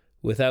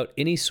without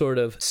any sort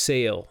of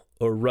sail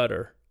or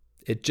rudder.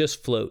 It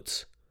just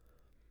floats.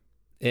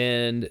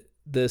 And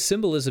the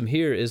symbolism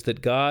here is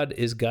that God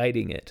is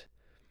guiding it.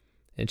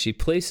 And she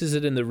places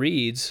it in the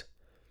reeds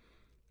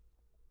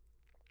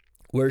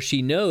where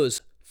she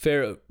knows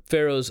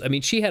Pharaoh's,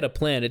 she had a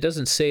plan. It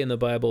doesn't say in the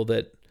Bible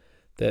that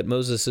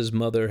Moses'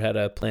 mother had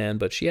a plan,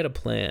 but she had a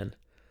plan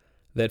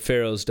that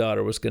Pharaoh's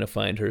daughter was going to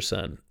find her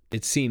son.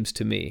 It seems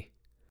to me.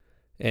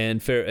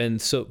 And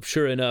so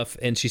sure enough,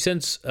 and she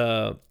sends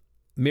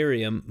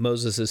Miriam,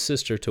 Moses'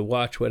 sister, to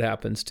watch what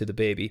happens to the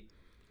baby.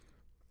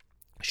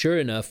 Sure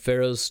enough,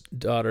 Pharaoh's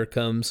daughter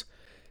comes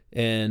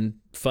and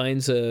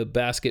finds a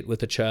basket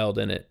with a child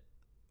in it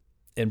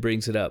and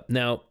brings it up.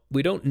 Now,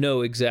 we don't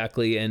know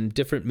exactly, and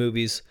different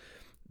movies.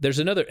 There's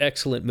another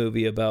excellent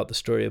movie about the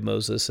story of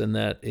Moses, and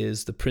that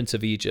is The Prince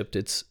of Egypt.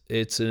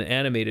 It's an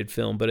animated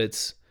film, but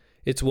it's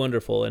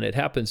wonderful, and it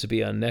happens to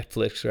be on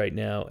Netflix right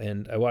now,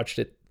 and I watched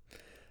it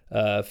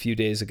a few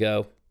days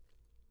ago,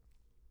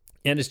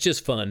 and it's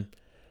just fun.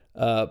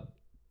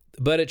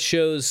 But it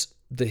shows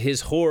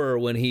his horror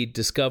when he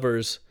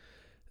discovers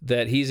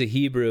that he's a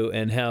Hebrew,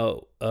 and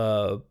how,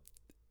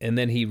 and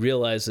then he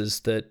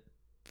realizes that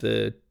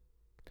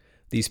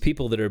these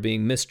people that are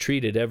being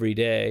mistreated every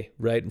day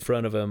right in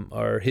front of him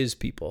are his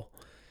people.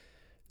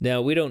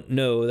 Now, we don't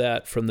know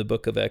that from the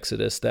book of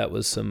Exodus. That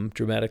was some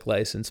dramatic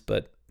license,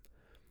 but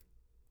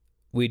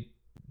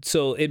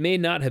so it may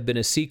not have been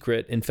a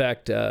secret. In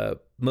fact,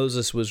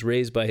 Moses was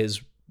raised by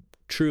his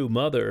true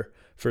mother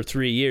for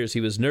 3 years.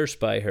 He was nursed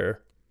by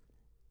her,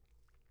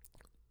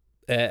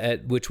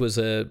 which was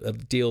a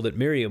deal that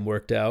Miriam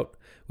worked out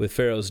with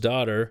Pharaoh's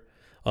daughter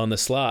on the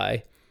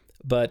sly.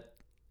 But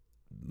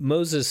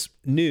Moses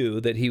knew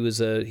that he was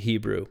a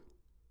Hebrew.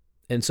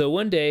 And so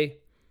one day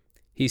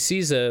he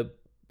sees an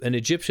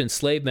Egyptian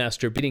slave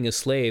master beating a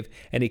slave,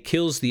 and he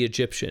kills the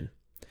Egyptian.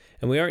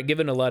 And we aren't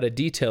given a lot of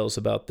details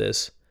about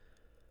this,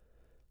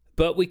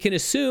 but we can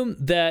assume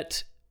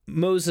that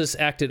Moses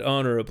acted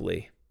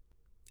honorably.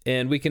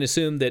 And we can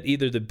assume that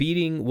either the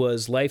beating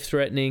was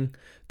life-threatening.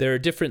 There are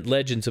different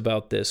legends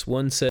about this.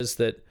 One says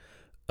that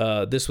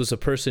this was a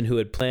person who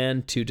had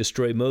planned to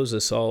destroy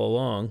Moses all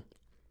along,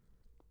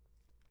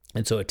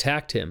 and so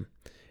attacked him.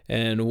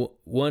 And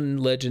one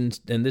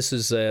legend, and this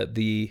is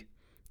the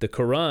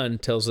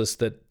Quran tells us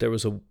that there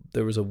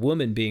was a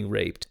woman being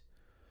raped,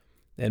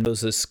 and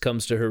Moses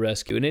comes to her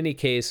rescue. In any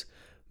case,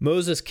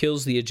 Moses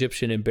kills the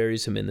Egyptian and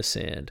buries him in the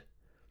sand.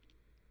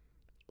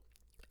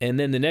 And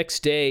then the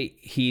next day,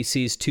 he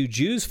sees 2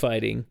 Jews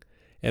fighting,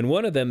 and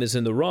one of them is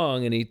in the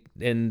wrong,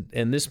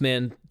 and this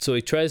man, so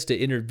he tries to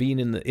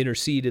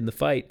intercede in the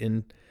fight,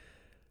 and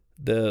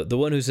the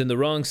one who's in the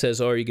wrong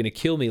says, "Oh, are you going to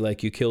kill me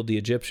like you killed the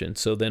Egyptian?"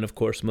 So then, of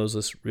course,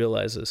 Moses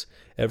realizes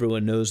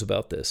everyone knows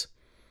about this.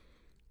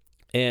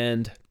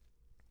 And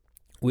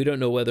we don't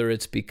know whether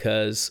it's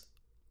because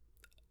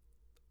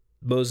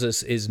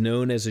Moses is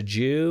known as a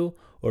Jew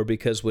or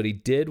because what he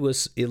did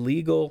was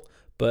illegal,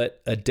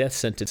 but a death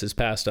sentence is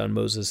passed on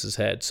Moses'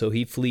 head, so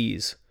he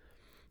flees.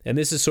 And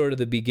this is sort of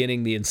the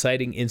beginning, the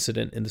inciting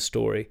incident in the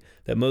story,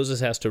 that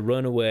Moses has to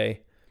run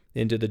away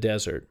into the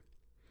desert.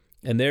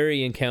 And there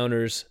he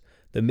encounters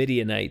the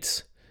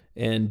Midianites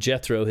and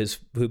Jethro,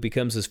 who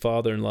becomes his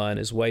father-in-law, and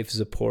his wife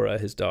Zipporah,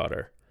 his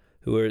daughter,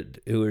 who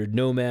are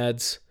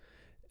nomads.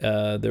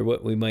 They're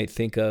what we might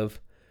think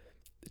of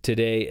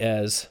today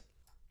as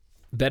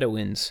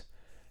Bedouins.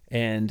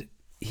 And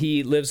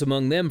he lives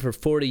among them for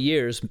 40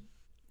 years,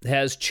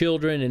 has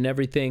children and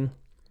everything.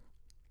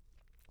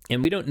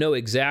 And we don't know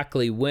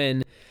exactly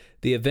when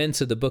the events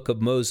of the book of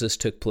Moses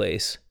took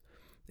place,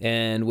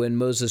 and when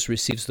Moses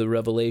receives the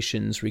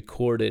revelations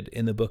recorded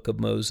in the book of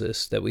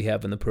Moses that we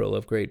have in the Pearl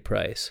of Great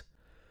Price.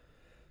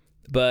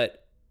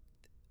 But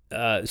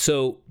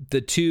so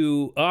the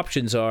 2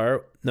 options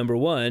are, number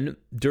 1,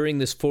 during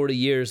this 40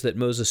 years that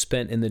Moses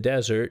spent in the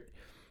desert,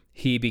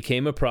 he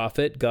became a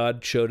prophet.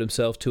 God showed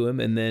himself to him,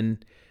 and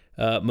then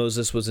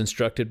Moses was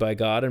instructed by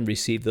God and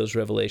received those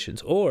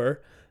revelations.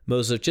 Or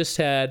Moses just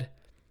had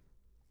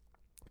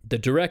the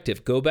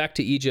directive, go back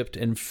to Egypt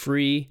and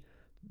free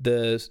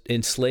the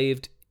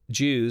enslaved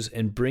Jews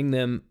and bring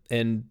them,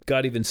 and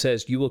God even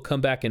says, you will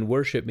come back and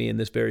worship me in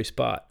this very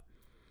spot.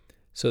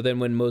 So then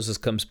when Moses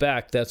comes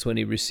back, that's when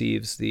he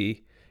receives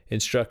the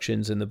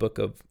instructions in the book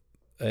of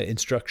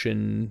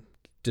instruction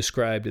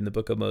described in the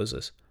book of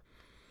Moses.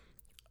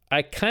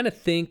 I kind of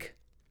think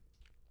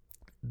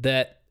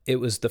that it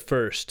was the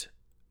first,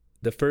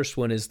 the first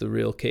one is the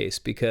real case,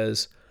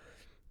 because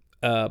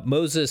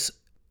Moses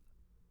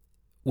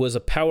was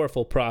a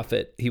powerful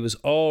prophet. He was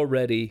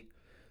already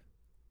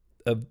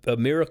a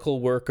miracle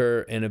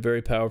worker and a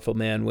very powerful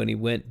man when he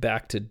went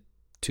back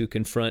to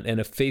confront, and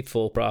a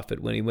faithful prophet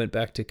when he went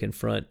back to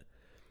confront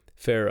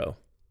Pharaoh.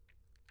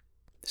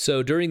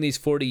 So during these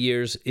 40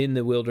 years in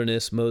the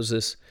wilderness,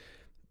 Moses,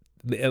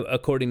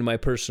 according to my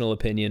personal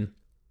opinion,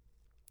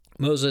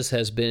 Moses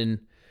has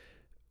been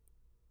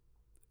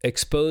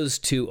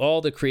exposed to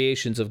all the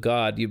creations of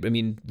God.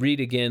 Read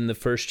again the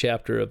first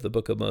chapter of the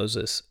book of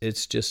Moses.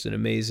 It's just an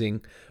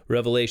amazing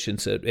revelation.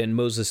 So, and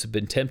Moses had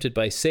been tempted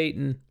by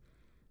Satan,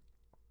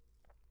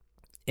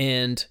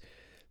 and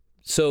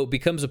so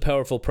becomes a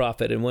powerful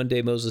prophet. And one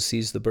day Moses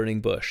sees the burning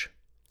bush.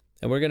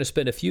 And we're going to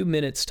spend a few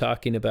minutes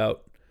talking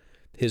about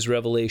his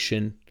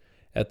revelation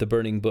at the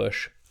burning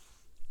bush,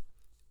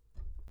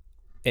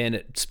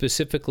 and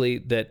specifically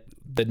that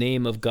the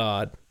name of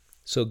God.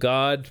 So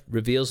God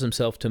reveals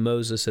himself to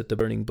Moses at the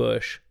burning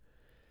bush.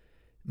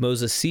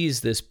 Moses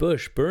sees this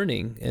bush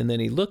burning, and then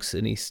he looks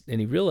and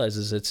he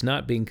realizes it's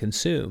not being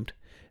consumed.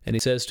 And he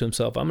says to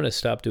himself, I'm going to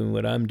stop doing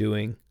what I'm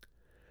doing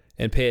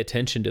and pay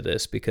attention to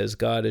this, because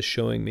God is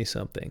showing me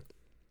something.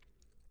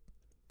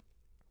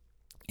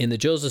 In the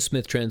Joseph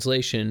Smith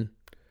translation,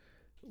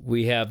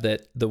 we have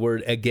that the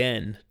word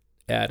again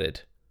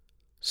added.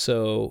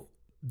 So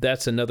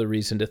that's another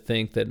reason to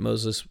think that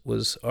Moses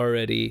was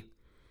already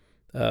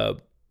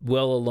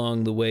well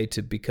along the way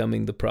to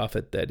becoming the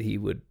prophet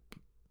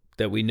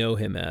that we know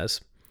him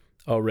as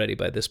already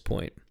by this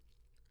point.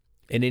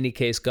 In any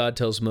case, God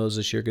tells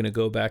Moses, you're going to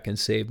go back and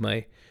save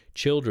my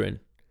children.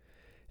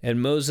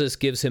 And Moses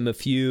gives him a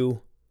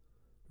few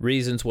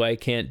reasons why he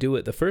can't do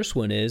it. The first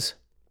one is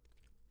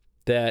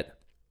that,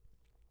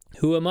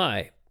 who am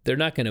I? They're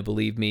not going to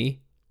believe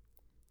me.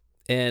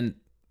 And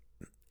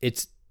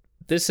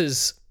this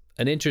is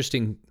an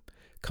interesting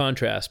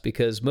contrast,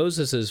 because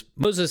Moses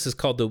is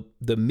called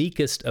the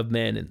meekest of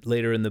men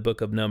later in the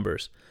book of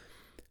Numbers.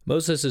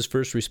 Moses'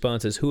 first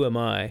response is, who am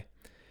I?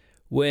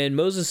 When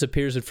Moses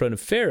appears in front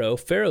of Pharaoh,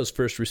 Pharaoh's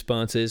first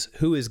response is,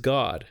 who is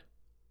God?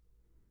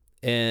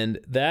 And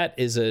that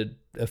is a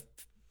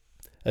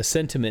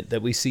sentiment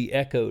that we see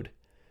echoed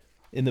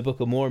in the Book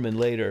of Mormon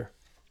later.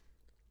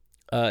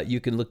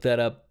 You can look that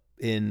up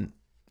in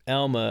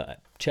Alma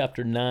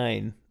chapter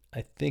 9,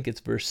 I think it's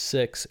verse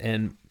 6,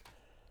 and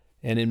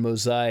in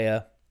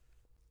Mosiah.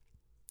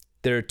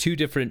 There are two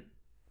different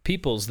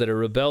peoples that are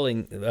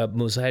rebelling.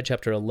 Mosiah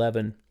chapter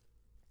 11,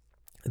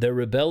 they're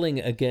rebelling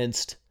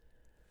against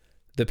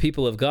the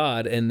people of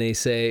God, and they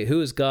say,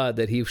 who is God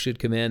that he should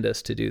command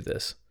us to do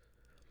this,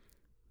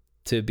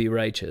 to be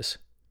righteous?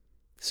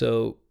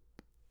 So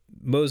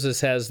Moses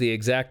has the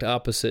exact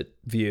opposite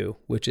view,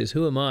 which is,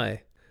 who am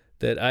I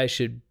that I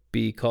should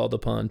be called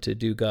upon to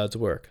do God's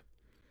work?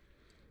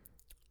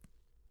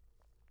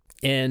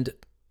 And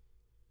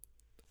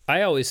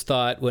I always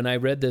thought, when I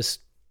read this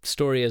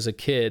story as a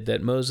kid,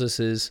 that Moses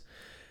is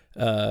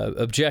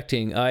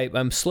objecting,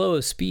 I'm slow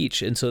of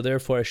speech, and so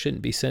therefore I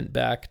shouldn't be sent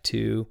back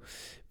to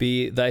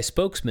be thy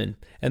spokesman.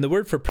 And the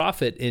word for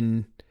prophet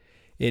in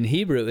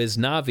Hebrew is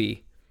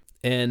Navi,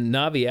 and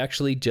Navi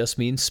actually just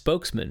means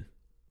spokesman.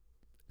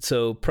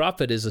 So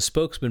prophet is a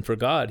spokesman for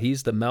God.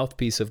 He's the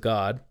mouthpiece of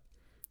God.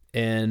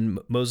 And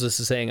Moses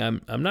is saying,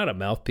 I'm not a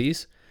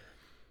mouthpiece.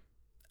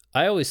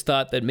 I always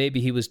thought that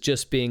maybe he was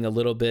just being a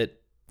little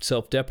bit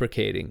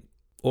self-deprecating,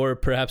 or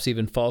perhaps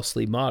even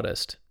falsely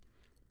modest,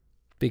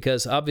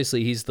 because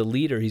obviously he's the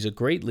leader. He's a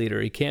great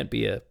leader. He can't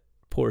be a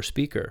poor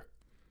speaker.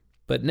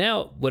 But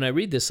now when I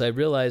read this, I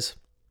realize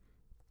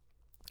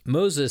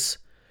Moses,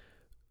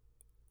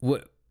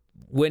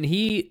 when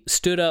he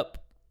stood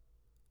up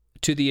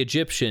to the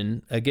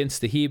Egyptian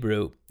against the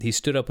Hebrew, he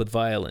stood up with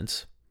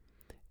violence.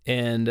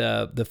 And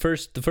the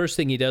first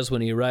thing he does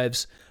when he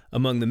arrives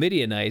among the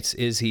Midianites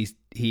is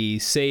he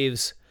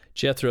saves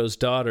Jethro's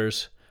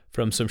daughters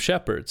from some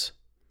shepherds.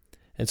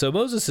 And so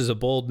Moses is a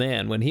bold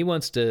man. When he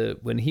wants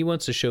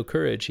to show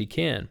courage, he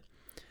can.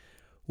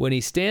 When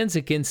he stands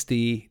against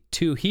the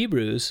two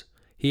Hebrews,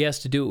 he has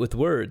to do it with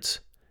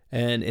words.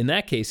 And in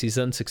that case, he's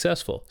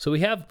unsuccessful. So we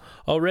have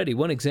already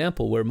one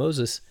example where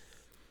Moses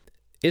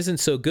isn't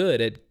so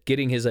good at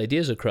getting his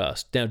ideas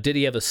across. Now, did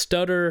he have a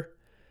stutter?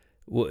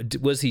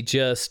 Was he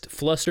just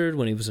flustered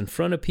when he was in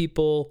front of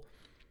people?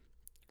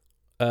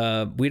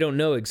 We don't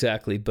know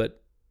exactly,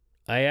 but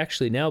I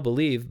actually now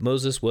believe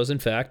Moses was in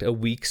fact a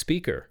weak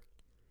speaker.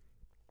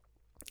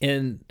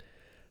 And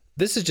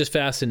this is just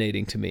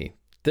fascinating to me.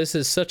 This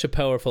is such a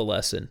powerful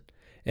lesson.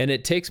 And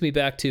it takes me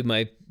back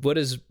to what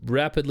is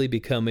rapidly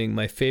becoming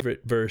my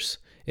favorite verse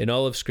in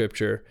all of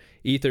Scripture,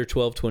 Ether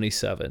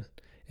 12:27.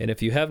 And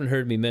if you haven't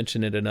heard me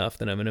mention it enough,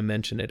 then I'm going to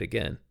mention it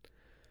again.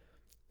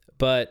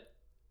 But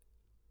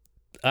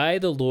I,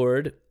 the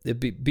Lord,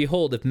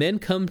 behold, if men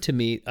come to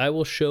me, I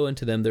will show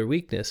unto them their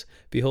weakness.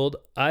 Behold,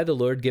 I, the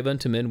Lord, give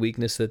unto men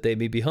weakness that they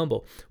may be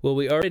humble. Well,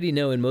 we already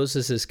know in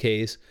Moses'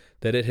 case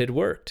that it had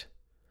worked.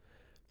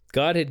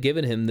 God had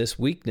given him this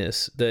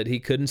weakness that he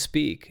couldn't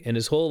speak. And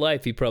his whole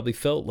life, he probably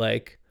felt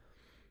like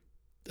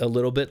a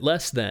little bit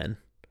less than.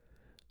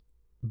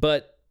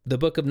 But the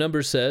book of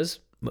Numbers says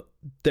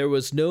there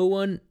was no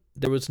one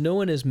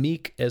as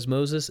meek as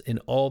Moses in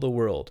all the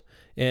world.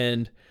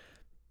 And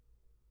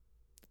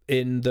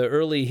in the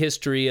early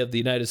history of the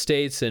United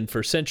States, and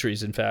for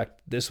centuries, in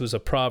fact, this was a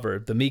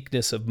proverb, the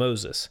meekness of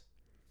Moses,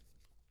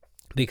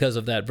 because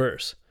of that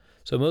verse.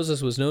 So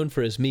Moses was known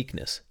for his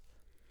meekness,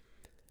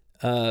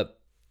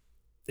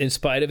 in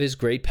spite of his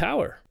great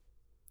power.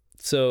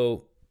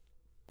 So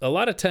a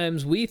lot of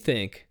times we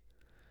think,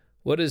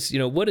 what is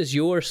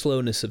your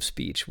slowness of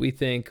speech? We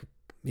think,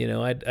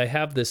 I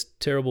have this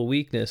terrible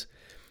weakness,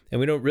 and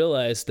we don't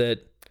realize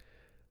that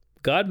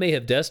God may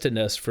have destined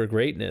us for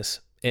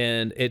greatness,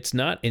 and it's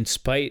not in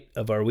spite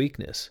of our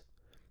weakness.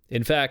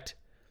 In fact,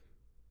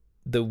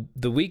 the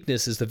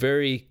weakness is the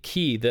very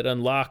key that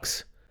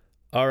unlocks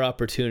our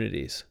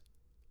opportunities.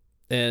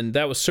 And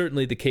that was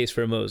certainly the case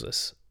for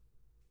Moses.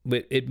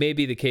 It may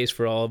be the case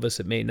for all of us,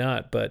 it may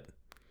not, but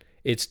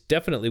it's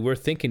definitely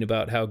worth thinking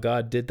about how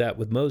God did that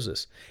with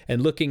Moses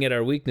and looking at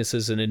our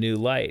weaknesses in a new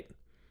light,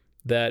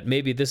 that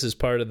maybe this is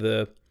part of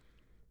the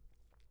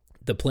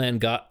plan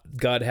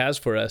God has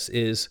for us,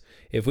 is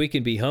if we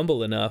can be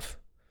humble enough,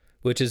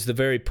 which is the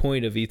very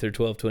point of Ether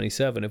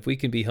 1227, if we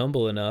can be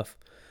humble enough,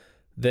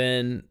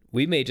 then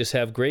we may just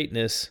have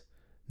greatness,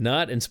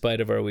 not in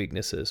spite of our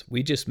weaknesses.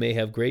 We just may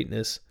have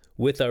greatness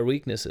with our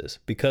weaknesses,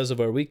 because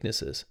of our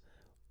weaknesses.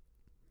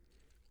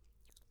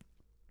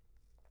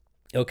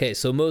 Okay,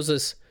 so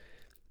Moses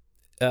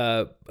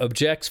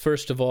objects,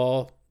 first of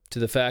all, to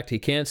the fact he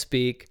can't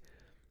speak.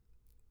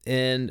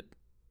 And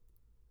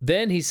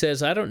then he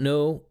says, I don't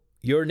know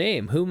your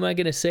name. Who am I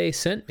going to say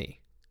sent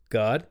me?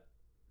 God.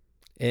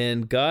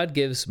 And God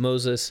gives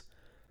Moses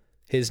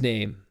his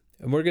name.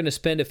 And we're going to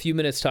spend a few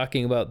minutes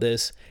talking about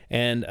this,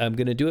 and I'm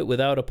going to do it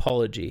without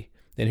apology.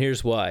 And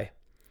here's why.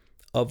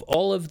 Of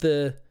all of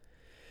the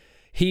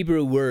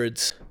Hebrew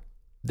words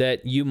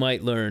that you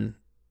might learn,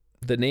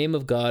 the name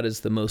of God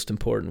is the most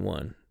important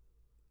one.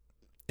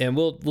 And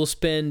we'll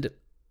spend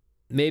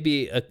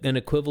maybe an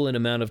equivalent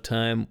amount of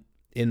time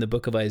in the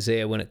book of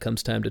Isaiah when it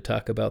comes time to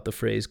talk about the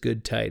phrase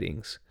good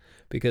tidings,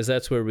 because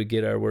that's where we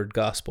get our word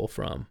gospel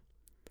from.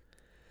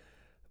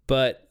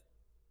 But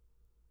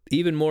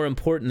even more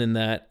important than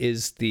that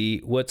is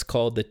what's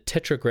called the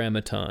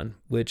tetragrammaton,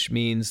 which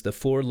means the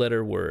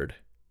four-letter word.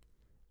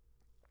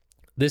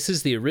 This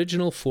is the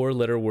original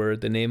four-letter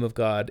word, the name of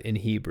God in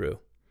Hebrew.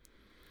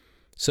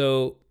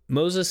 So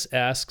Moses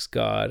asks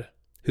God,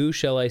 who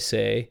shall I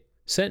say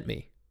sent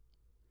me?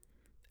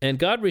 And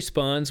God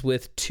responds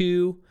with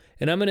two,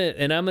 and I'm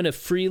gonna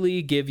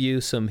freely give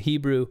you some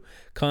Hebrew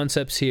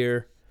concepts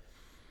here,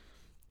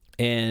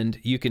 and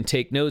you can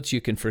take notes,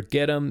 you can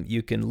forget them,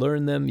 you can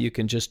learn them, you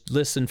can just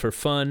listen for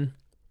fun.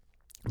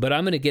 But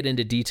I'm going to get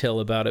into detail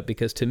about it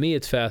because to me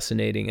it's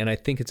fascinating, and I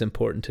think it's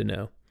important to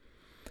know.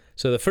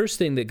 So the first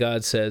thing that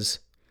God says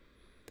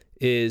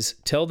is,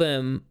 tell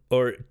them,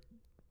 or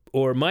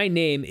my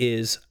name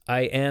is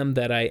I am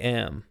that I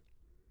am.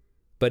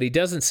 But he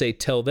doesn't say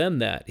tell them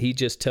that. He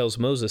just tells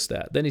Moses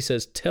that. Then he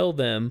says, tell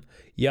them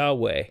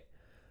Yahweh.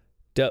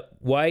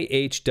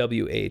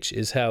 YHWH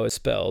is how it's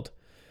spelled.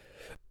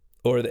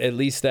 Or at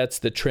least that's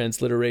the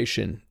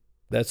transliteration.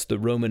 That's the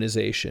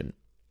romanization.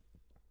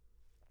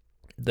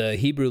 The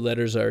Hebrew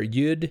letters are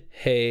Yud,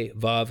 He,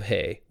 Vav,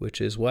 He, which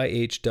is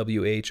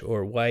YHWH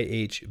or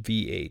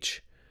YHVH.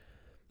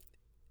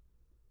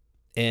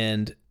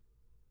 And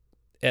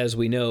as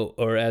we know,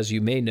 or as you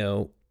may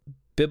know,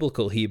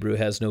 biblical Hebrew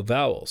has no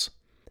vowels.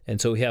 And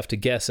so we have to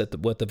guess at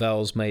what the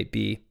vowels might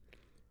be.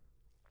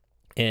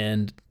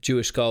 And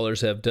Jewish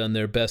scholars have done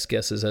their best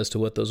guesses as to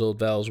what those old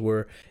vowels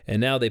were.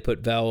 And now they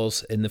put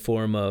vowels in the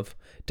form of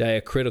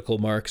diacritical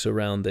marks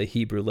around the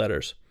Hebrew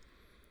letters.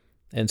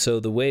 And so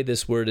the way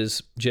this word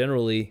is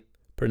generally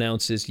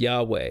pronounced is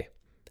Yahweh.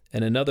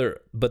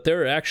 But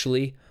there are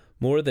actually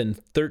more than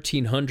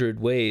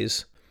 1,300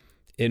 ways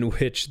in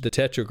which the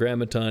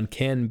tetragrammaton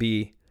can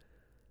be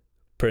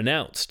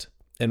pronounced.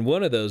 And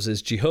one of those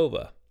is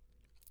Jehovah.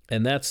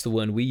 And that's the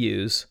one we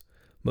use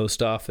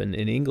most often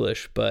in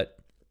English, but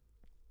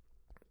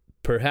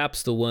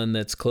perhaps the one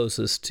that's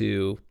closest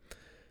to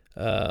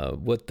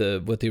what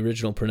the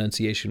original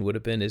pronunciation would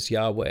have been is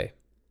Yahweh.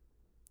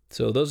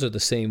 So those are the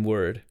same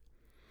word.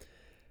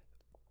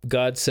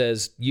 God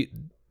says,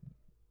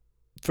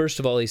 first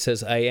of all, he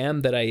says, I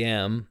am that I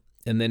am.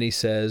 And then he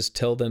says,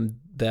 tell them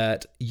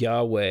that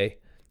Yahweh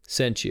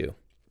sent you.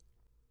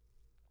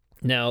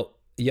 Now,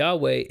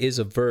 Yahweh is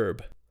a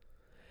verb,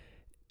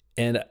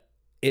 and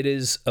it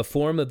is a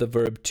form of the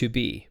verb to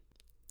be.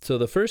 So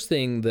the first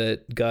thing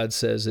that God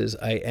says is,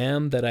 I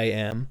am that I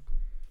am,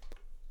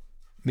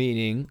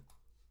 meaning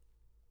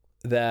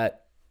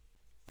that,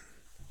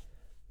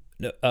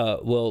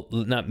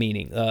 not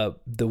meaning,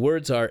 the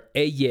words are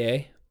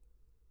Ehyeh.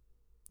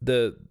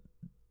 The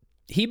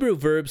Hebrew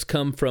verbs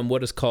come from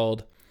what is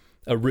called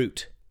a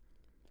root.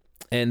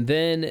 And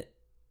then,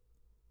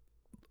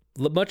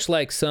 much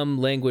like some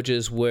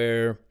languages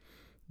where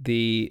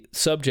the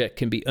subject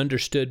can be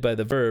understood by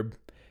the verb,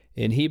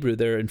 in Hebrew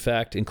they're in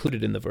fact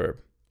included in the verb.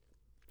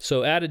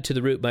 So added to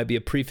the root might be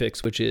a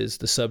prefix, which is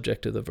the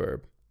subject of the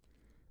verb.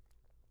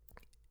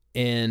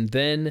 And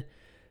then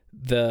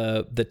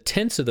the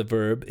tense of the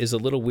verb is a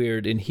little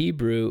weird. In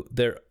Hebrew,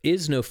 there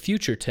is no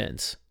future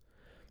tense.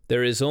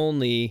 There is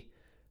only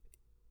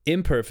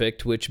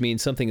imperfect, which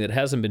means something that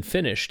hasn't been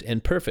finished,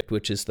 and perfect,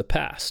 which is the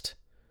past.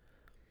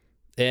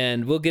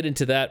 And we'll get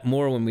into that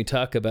more when we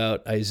talk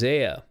about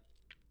Isaiah.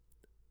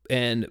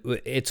 And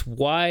it's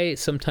why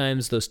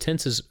sometimes those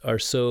tenses are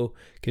so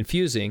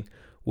confusing,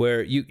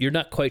 where you're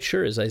not quite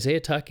sure. Is Isaiah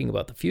talking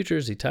about the future?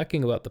 Is he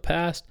talking about the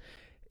past?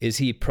 Is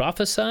he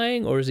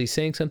prophesying, or is he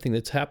saying something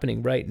that's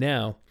happening right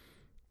now?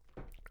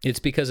 It's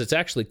because it's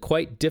actually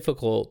quite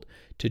difficult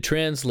to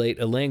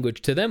translate a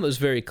language. To them, it was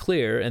very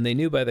clear, and they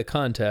knew by the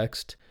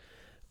context.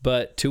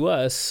 But to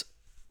us,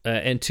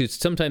 and to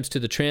sometimes to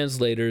the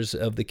translators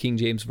of the King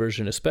James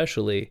Version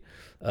especially,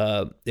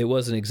 it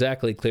wasn't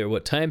exactly clear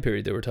what time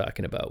period they were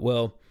talking about.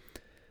 Well,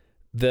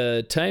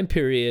 the time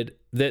period,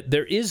 that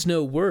there is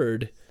no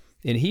word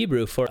in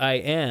Hebrew for I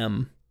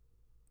am.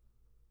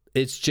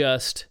 It's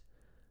just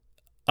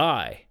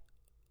I.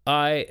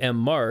 I am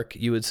Mark.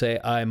 You would say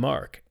I,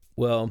 Mark.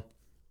 Well,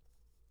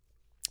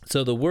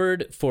 so the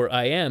word for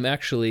I am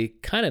actually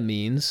kind of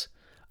means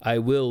I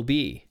will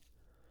be.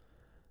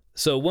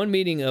 So one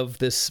meaning of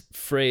this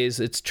phrase,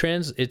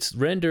 it's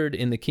rendered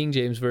in the King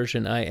James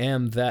Version, I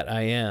am that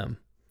I am.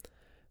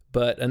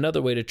 But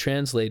another way to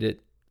translate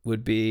it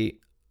would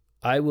be,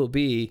 I will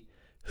be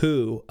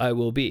who I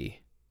will be.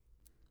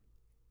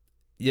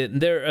 Yeah,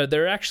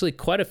 there are actually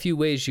quite a few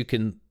ways you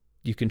can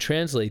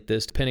translate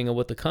this depending on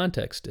what the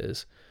context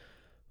is.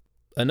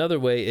 Another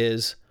way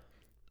is,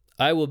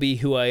 I will be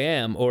who I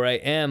am, or I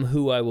am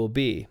who I will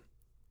be.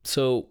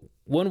 So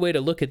one way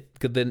to look at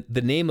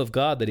the name of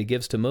God that he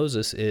gives to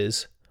Moses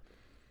is,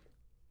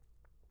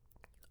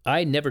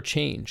 I never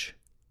change.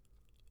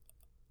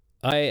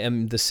 I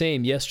am the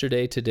same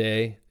yesterday,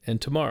 today, and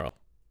tomorrow.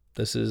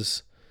 This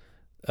is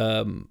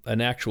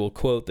an actual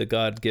quote that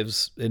God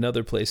gives in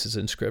other places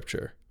in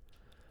Scripture.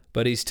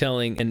 But he's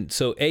telling, and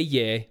so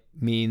Ehyeh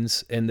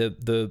means, and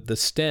the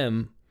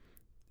stem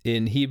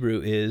in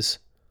Hebrew is,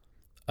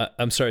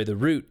 the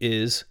root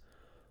is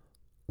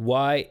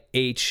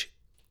YHY,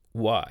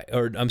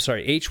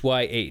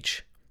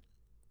 HYH.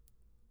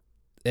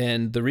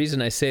 And the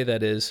reason I say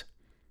that is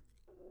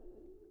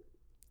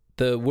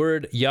the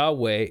word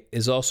Yahweh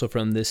is also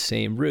from this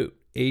same root,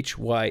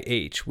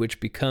 HYH,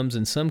 which becomes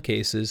in some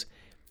cases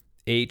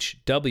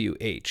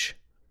HWH.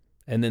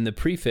 And then the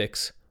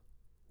prefix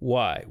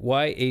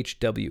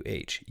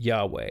YHWH,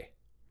 Yahweh.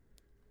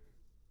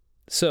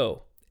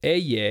 So,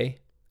 Ehyeh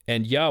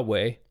and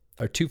Yahweh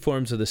are two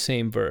forms of the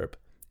same verb.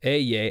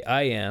 Ehyeh,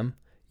 I am.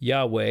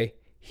 Yahweh,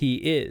 he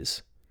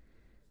is.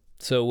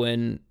 So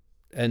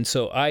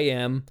I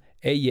am,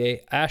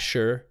 Ehyeh,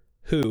 Asher,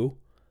 who,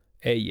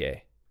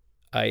 Ehyeh,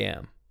 I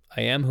am.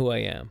 I am who I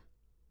am.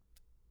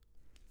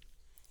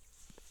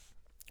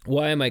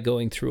 Why am I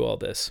going through all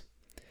this?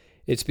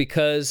 It's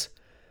because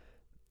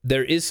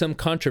there is some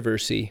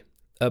controversy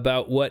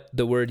about what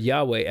the word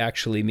Yahweh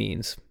actually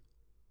means.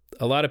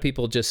 A lot of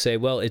people just say,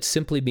 well, it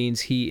simply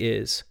means he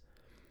is.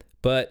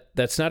 But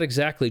that's not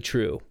exactly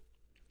true.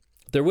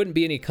 There wouldn't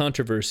be any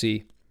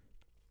controversy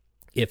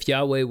if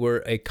Yahweh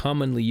were a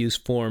commonly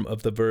used form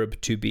of the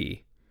verb to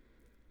be.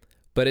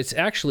 But it's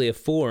actually a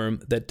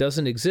form that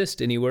doesn't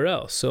exist anywhere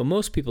else. So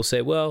most people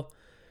say, well,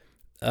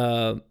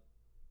 and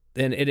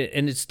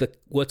it's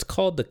what's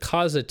called the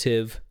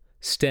causative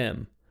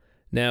stem.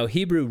 Now,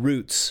 Hebrew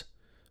roots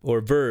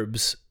or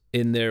verbs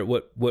in there,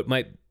 what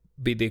might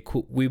be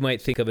we might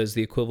think of as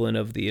the equivalent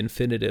of the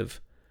infinitive.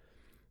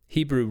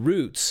 Hebrew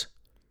roots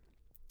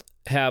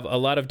have a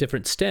lot of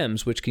different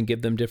stems, which can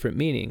give them different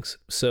meanings.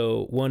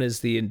 So one is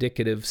the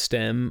indicative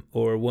stem,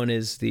 or one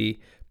is the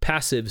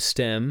passive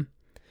stem,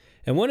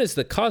 and one is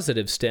the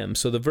causative stem.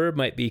 So the verb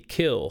might be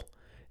kill.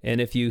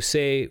 And if you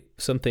say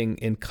something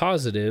in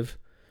causative,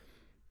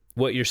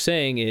 what you're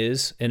saying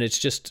is, and it's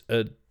just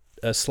a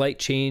slight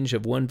change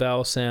of one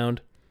vowel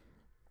sound,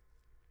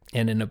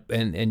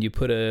 and you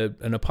put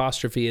an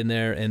apostrophe in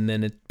there, and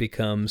then it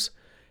becomes,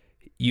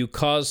 you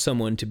caused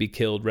someone to be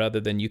killed rather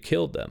than you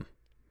killed them.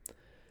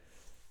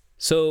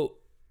 So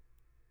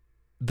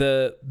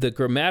the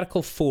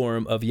grammatical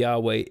form of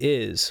Yahweh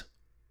is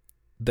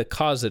the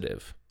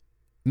causative,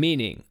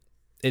 meaning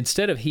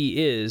instead of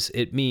he is,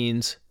 it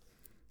means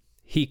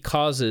he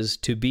causes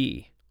to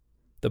be.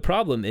 The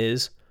problem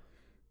is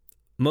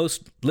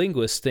most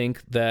linguists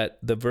think that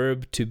the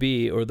verb to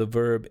be, or the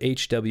verb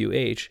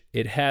HWH,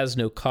 it has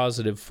no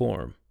causative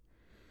form.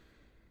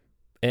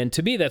 And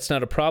to me, that's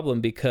not a problem,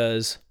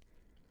 because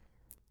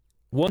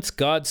once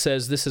God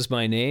says, this is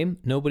my name,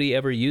 nobody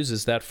ever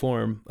uses that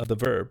form of the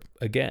verb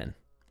again.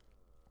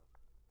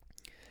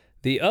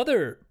 The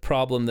other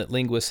problem that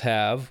linguists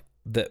have,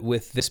 that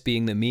with this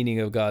being the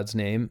meaning of God's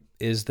name,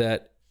 is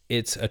that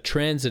it's a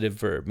transitive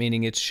verb,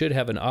 meaning it should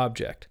have an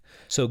object.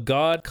 So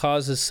God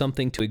causes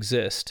something to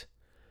exist.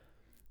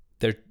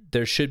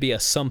 There should be a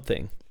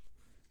something.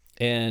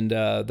 And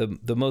the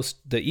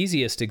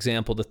easiest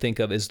example to think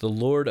of is the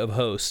Lord of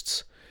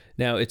Hosts.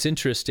 Now, it's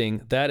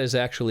interesting, that is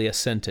actually a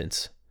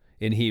sentence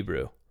in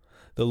Hebrew.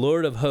 The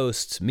Lord of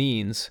hosts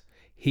means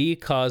he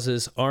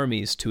causes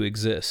armies to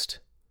exist.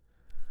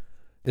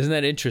 Isn't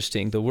that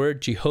interesting? The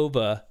word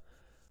Jehovah,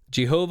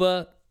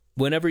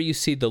 whenever you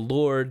see the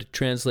Lord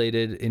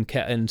translated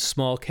in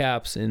small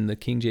caps in the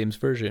King James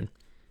Version,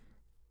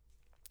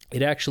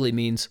 it actually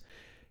means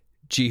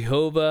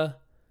Jehovah,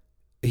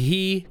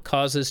 he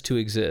causes to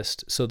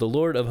exist. So the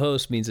Lord of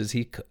hosts means is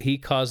he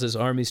causes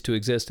armies to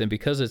exist, and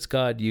because it's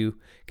God, you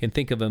can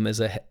think of him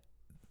as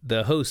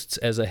the hosts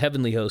as a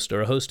heavenly host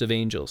or a host of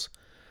angels.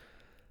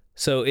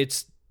 So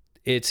it's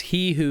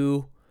he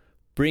who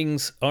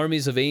brings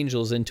armies of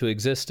angels into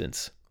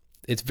existence.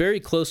 It's very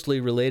closely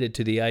related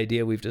to the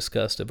idea we've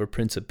discussed of a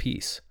Prince of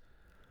Peace.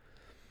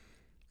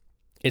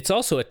 It's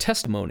also a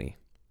testimony.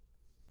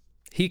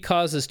 He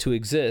causes to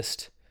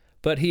exist,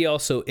 but he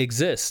also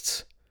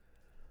exists.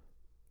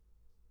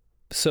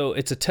 So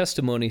it's a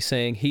testimony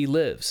saying he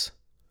lives.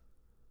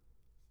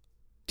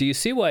 Do you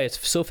see why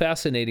it's so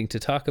fascinating to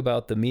talk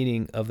about the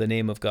meaning of the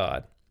name of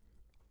God?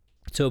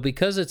 So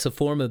because it's a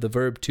form of the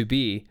verb to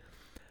be,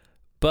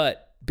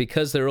 but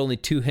because there are only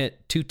two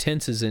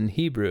tenses in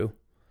Hebrew,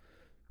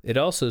 it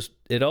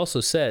also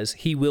says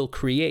he will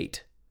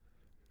create.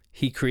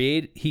 He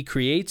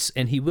creates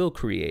and he will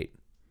create.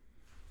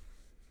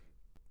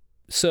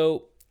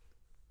 So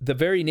the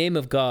very name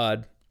of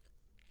God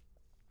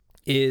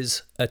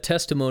is a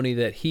testimony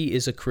that he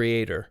is a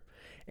creator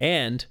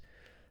and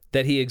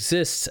that he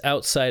exists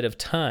outside of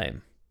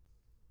time.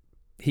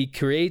 He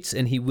creates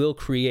and he will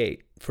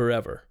create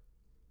forever.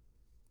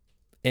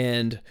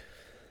 And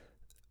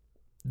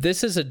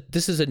this is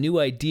a new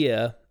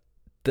idea.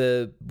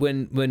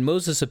 When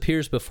Moses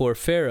appears before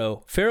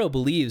Pharaoh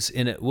believes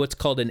in what's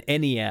called an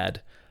Ennead,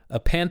 a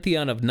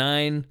pantheon of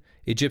 9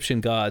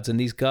 Egyptian gods, and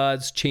these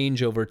gods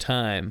change over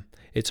time.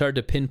 It's hard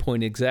to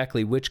pinpoint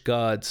exactly which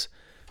gods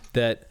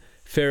that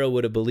Pharaoh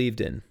would have believed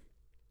in.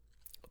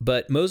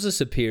 But Moses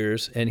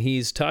appears, and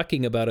he's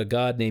talking about a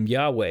God named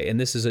Yahweh, and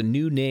this is a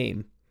new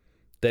name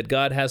that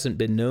God hasn't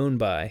been known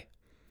by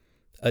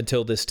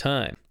until this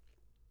time.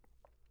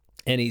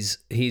 And he's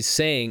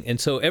saying, and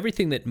so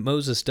everything that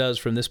Moses does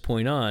from this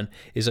point on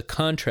is a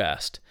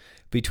contrast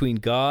between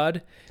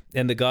God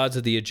and the gods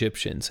of the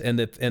Egyptians and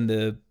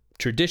the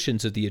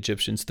traditions of the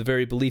Egyptians, the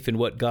very belief in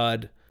what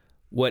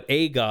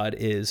a God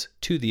is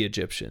to the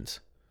Egyptians.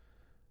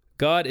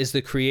 God is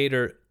the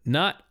creator,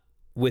 not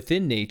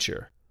within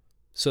nature.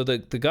 So the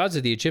gods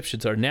of the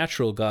Egyptians are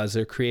natural gods.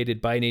 They're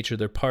created by nature.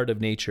 They're part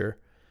of nature.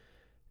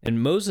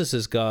 And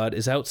Moses' God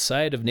is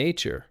outside of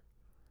nature.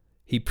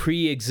 He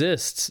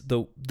pre-exists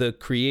the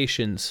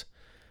creations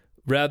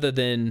rather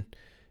than,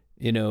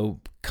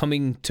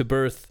 coming to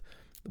birth.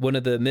 One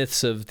of the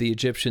myths of the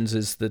Egyptians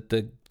is that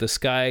the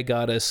sky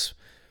goddess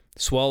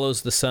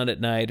swallows the sun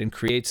at night and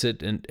creates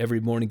it, and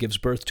every morning gives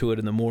birth to it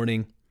in the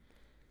morning.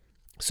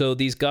 So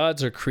these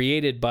gods are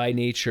created by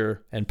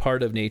nature and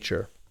part of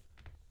nature.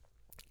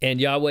 And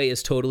Yahweh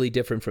is totally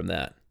different from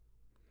that.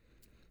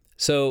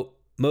 So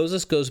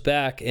Moses goes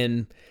back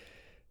and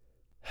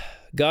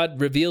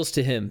God reveals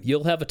to him,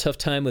 you'll have a tough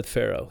time with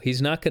Pharaoh.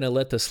 He's not going to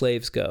let the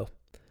slaves go.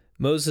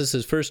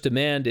 Moses' first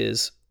demand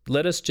is,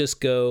 let us just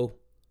go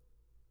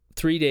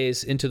 3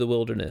 days into the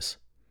wilderness.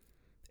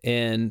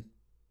 And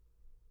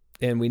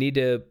we need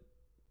to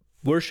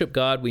worship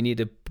God. We need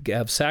to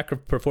have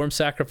perform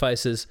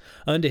sacrifices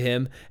unto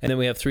him. And then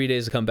we have 3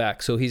 days to come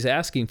back. So he's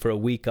asking for a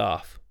week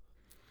off.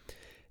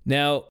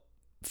 Now,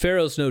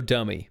 Pharaoh's no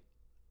dummy.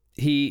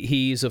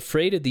 He's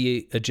afraid of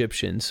the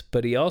Egyptians,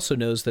 but he also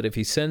knows that if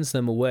he sends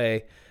them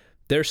away,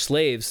 they're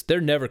slaves,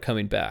 they're never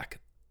coming back.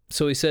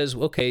 So he says,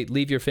 okay,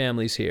 leave your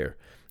families here.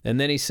 And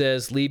then he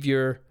says, leave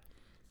your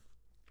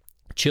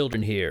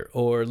children here,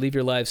 or leave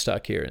your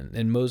livestock here.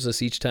 And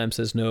Moses each time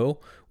says, no,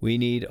 we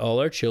need all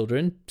our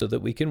children so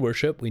that we can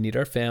worship. We need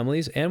our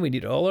families, and we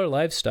need all our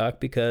livestock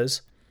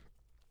because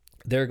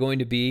they're going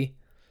to be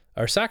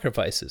our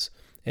sacrifices.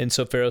 And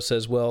so Pharaoh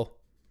says, well,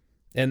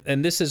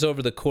 and this is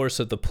over the course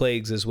of the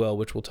plagues as well,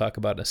 which we'll talk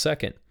about in a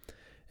second.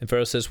 And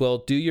Pharaoh says, well,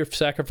 do your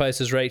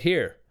sacrifices right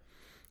here.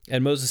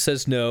 And Moses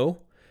says, no,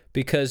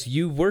 because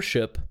you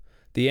worship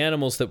the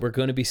animals that we're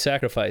going to be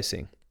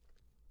sacrificing.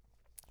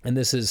 And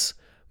this is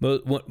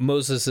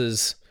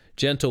Moses'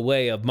 gentle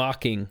way of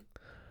mocking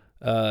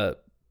the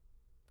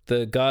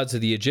gods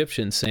of the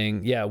Egyptians,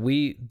 saying, yeah,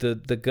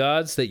 the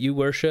gods that you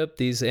worship,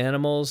 these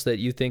animals that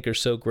you think are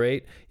so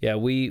great, yeah,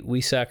 we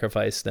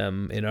sacrifice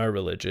them in our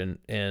religion.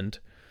 And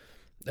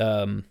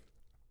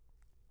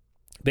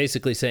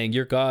basically saying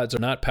your gods are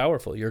not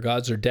powerful, your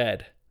gods are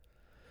dead.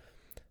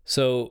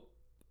 So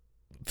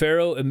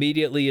Pharaoh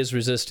immediately is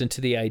resistant to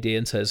the idea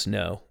and says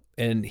no.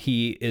 And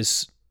he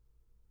is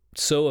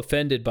so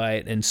offended by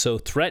it and so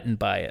threatened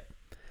by it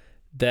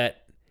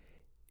that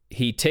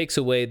he takes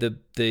away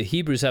the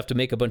Hebrews have to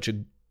make a bunch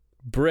of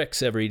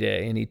bricks every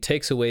day, and he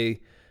takes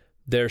away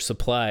their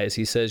supplies.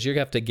 He says, you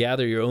have to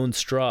gather your own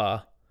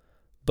straw,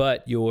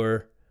 but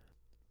your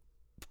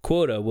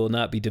quota will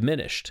not be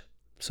diminished.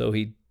 So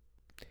he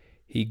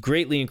he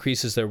greatly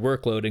increases their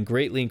workload and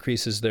greatly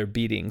increases their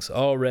beatings.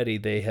 Already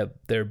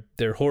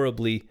they're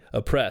horribly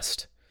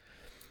oppressed.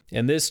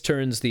 And this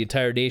turns the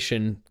entire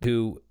nation,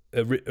 who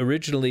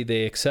originally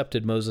they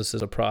accepted Moses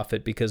as a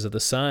prophet because of the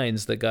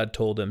signs that God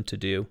told him to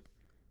do.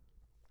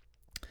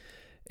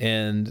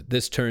 And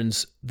this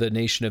turns the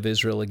nation of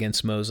Israel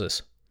against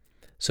Moses.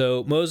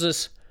 So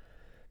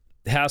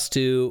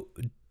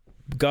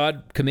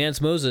God commands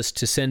Moses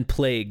to send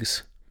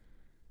plagues.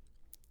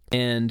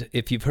 And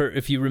if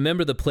you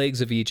remember the plagues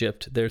of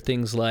Egypt, they're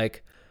things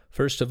like,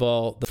 first of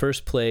all, the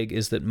first plague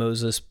is that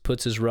Moses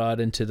puts his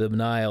rod into the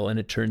Nile and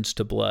it turns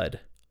to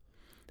blood.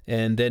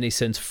 And then he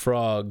sends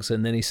frogs,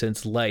 and then he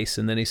sends lice,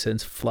 and then he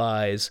sends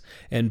flies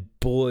and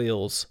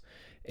boils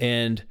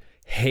and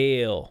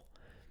hail.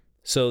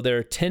 So there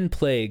are 10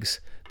 plagues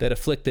that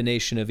afflict the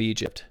nation of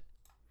Egypt.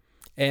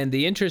 And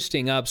the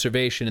interesting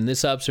observation, and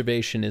this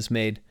observation is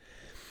made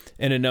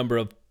in a number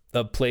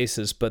of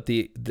places, but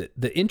the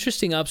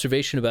interesting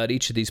observation about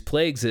each of these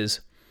plagues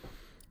is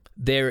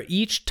they're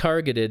each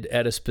targeted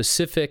at a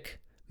specific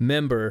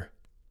member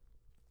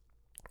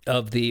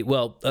of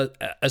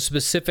a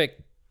specific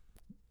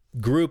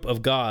group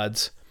of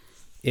gods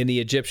in the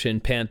Egyptian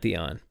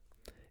pantheon.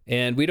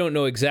 And we don't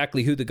know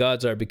exactly who the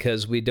gods are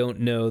because we don't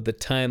know the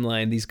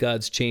timeline. These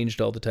gods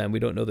changed all the time. We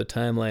don't know the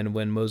timeline of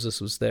when Moses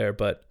was there,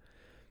 but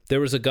there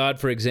was a god,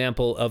 for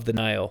example, of the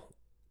Nile,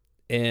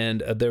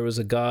 and there was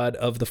a god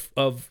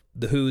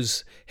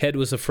whose head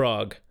was a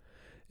frog,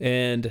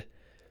 and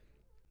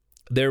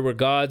there were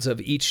gods of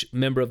each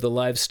member of the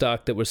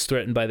livestock that was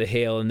threatened by the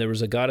hail, and there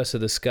was a goddess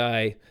of the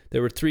sky.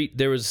 There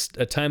was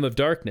a time of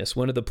darkness.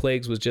 One of the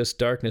plagues was just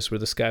darkness, where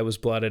the sky was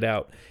blotted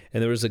out,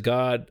 and there was a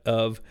god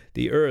of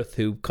the earth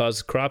who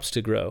caused crops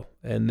to grow,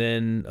 and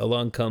then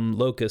along come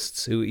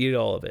locusts who eat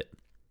all of it.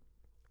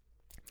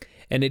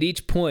 And at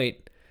each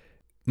point,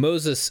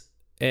 Moses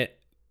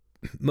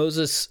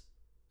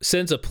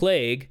sends a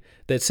plague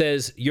that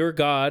says, your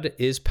God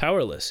is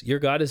powerless. Your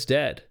God is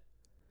dead.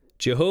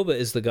 Jehovah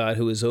is the God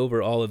who is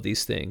over all of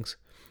these things.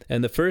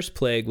 And the first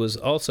plague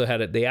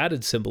they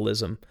added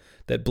symbolism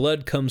that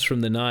blood comes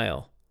from the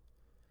Nile.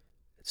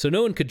 So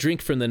no one could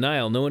drink from the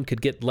Nile. No one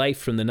could get life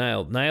from the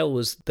Nile. Nile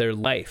was their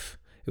life.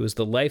 It was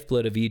the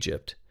lifeblood of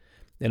Egypt.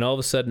 And all of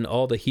a sudden,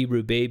 all the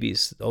Hebrew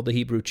babies, all the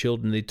Hebrew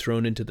children they'd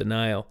thrown into the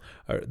Nile,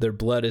 their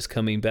blood is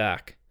coming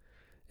back.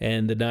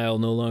 And the Nile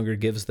no longer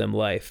gives them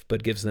life,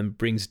 but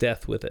brings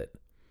death with it.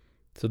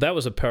 So that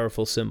was a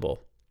powerful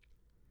symbol.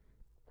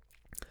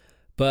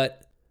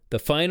 But the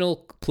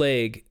final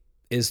plague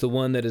is the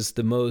one that is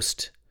the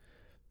most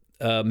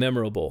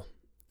memorable,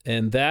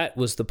 and that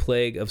was the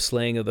plague of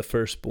slaying of the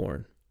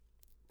firstborn.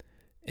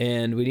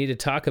 And we need to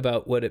talk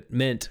about what it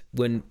meant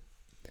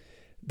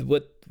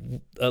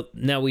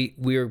now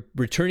we are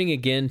returning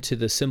again to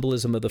the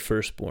symbolism of the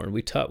firstborn.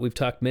 We've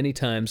talked many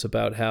times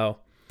about how,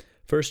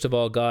 first of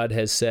all, God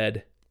has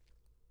said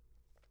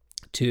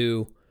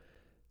to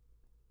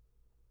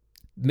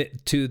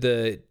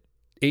the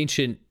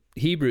ancient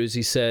Hebrews,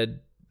 he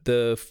said,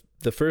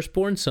 the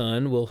firstborn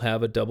son will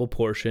have a double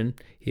portion.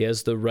 He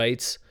has the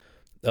rights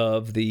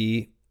of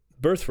the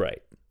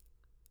birthright.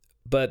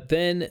 But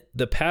then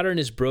the pattern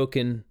is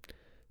broken,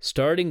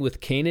 starting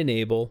with Cain and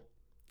Abel,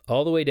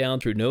 all the way down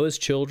through Noah's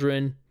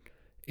children,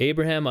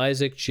 Abraham,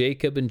 Isaac,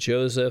 Jacob, and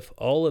Joseph.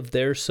 All of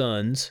their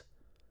sons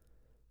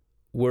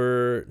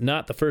were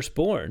not the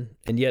firstborn,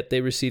 and yet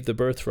they received the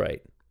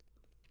birthright.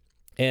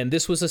 And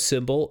this was a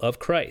symbol of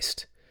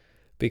Christ,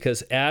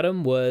 because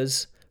Adam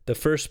was the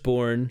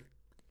firstborn.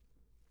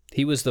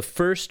 He was the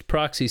first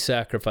proxy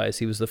sacrifice.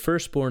 He was the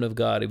firstborn of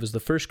God. He was the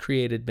first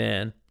created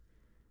man.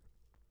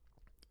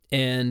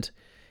 And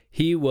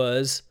he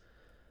was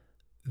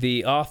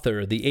the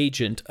author, the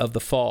agent of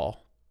the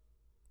fall.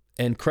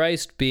 And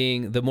Christ,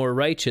 being the more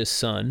righteous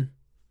son,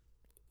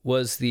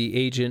 was the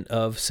agent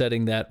of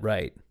setting that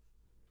right.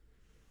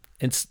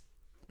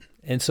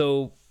 And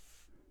so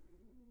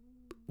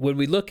when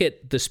we look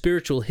at the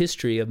spiritual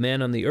history of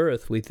man on the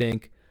earth, we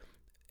think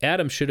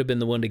Adam should have been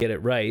the one to get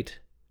it right,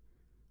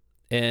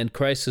 and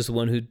Christ is the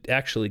one who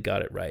actually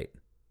got it right.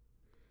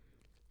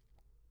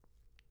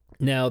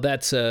 Now,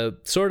 that's a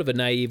sort of a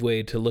naive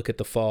way to look at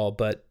the fall,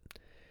 but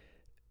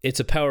it's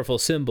a powerful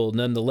symbol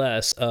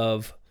nonetheless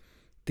of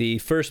the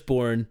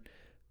firstborn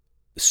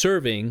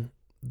serving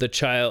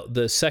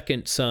the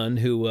second son,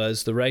 who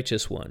was the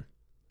righteous one.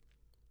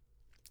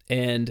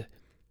 And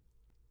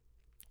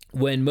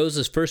when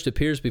Moses first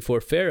appears before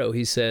Pharaoh,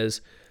 he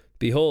says,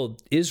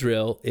 "Behold,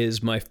 Israel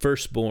is my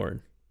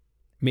firstborn,"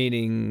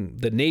 meaning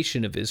the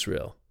nation of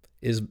Israel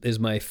is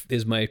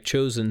my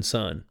chosen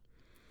son.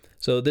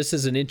 So this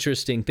is an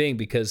interesting thing,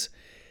 because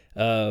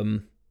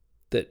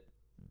that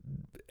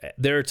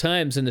there are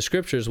times in the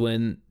scriptures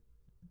when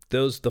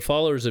the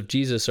followers of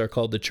Jesus are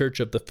called the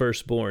church of the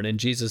firstborn, and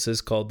Jesus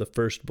is called the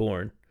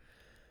firstborn.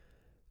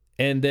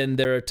 And then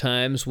there are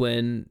times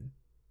when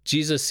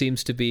Jesus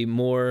seems to be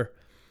more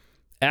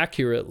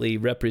accurately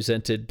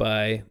represented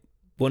by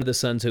one of the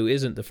sons who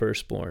isn't the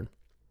firstborn.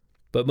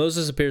 But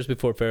Moses appears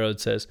before Pharaoh and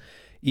says,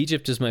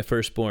 "Egypt is my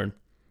firstborn."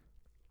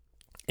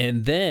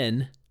 And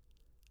then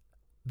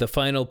the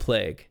final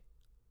plague.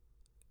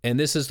 And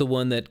this is the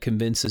one that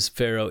convinces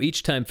Pharaoh.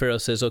 Each time Pharaoh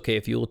says, okay,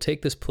 if you will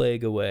take this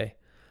plague away,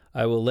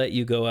 I will let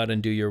you go out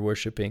and do your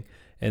worshiping.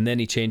 And then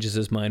he changes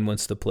his mind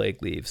once the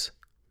plague leaves.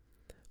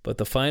 But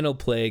the final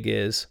plague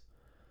is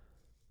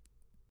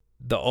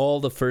all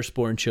the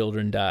firstborn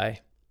children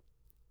die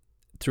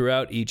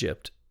throughout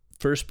Egypt.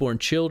 Firstborn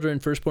children,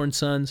 firstborn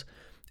sons,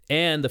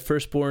 and the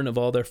firstborn of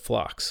all their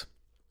flocks,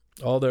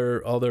 all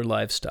their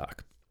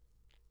livestock.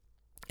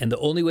 And the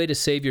only way to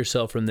save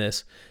yourself from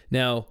this,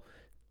 now,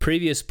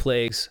 previous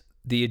plagues,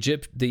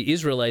 the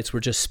Israelites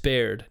were just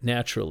spared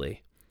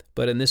naturally.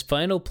 But in this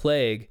final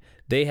plague,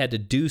 they had to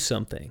do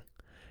something.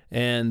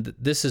 And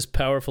this is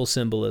powerful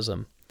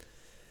symbolism.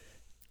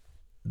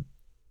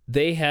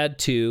 They had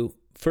to,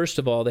 first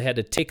of all, they had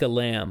to take a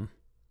lamb,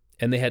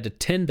 and they had to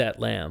tend that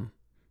lamb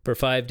for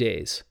 5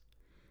 days.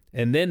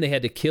 And then they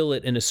had to kill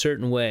it in a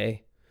certain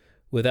way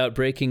without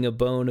breaking a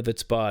bone of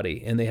its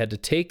body. And they had to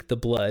take the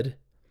blood,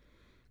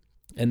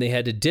 and they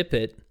had to dip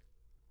it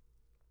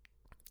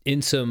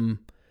in some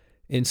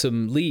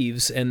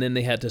leaves, and then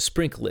they had to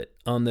sprinkle it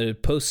on the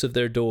posts of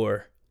their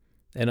door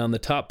and on the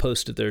top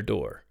post of their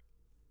door.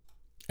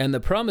 And the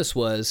promise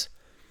was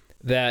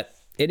that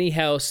any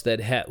house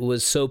that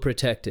was so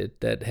protected,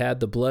 that had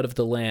the blood of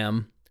the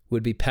lamb,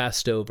 would be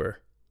passed over.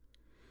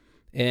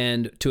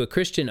 And to a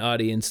Christian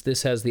audience,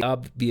 this has the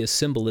obvious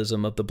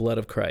symbolism of the blood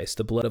of Christ,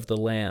 the blood of the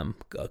lamb.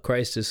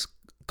 Christ is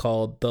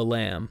called the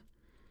Lamb.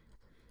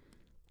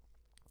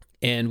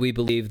 And we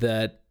believe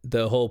that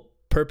the whole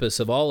purpose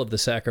of all of the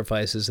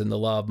sacrifices in the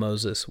law of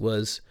Moses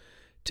was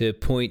to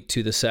point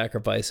to the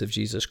sacrifice of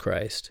Jesus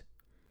Christ.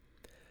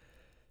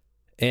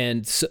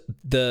 And so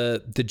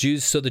the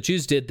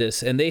Jews did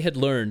this, and they had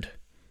learned.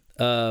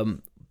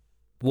 One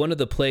of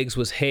the plagues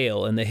was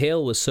hail, and the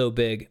hail was so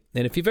big.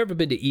 And if you've ever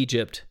been to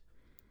Egypt,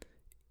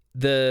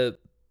 the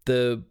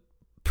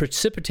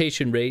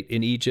precipitation rate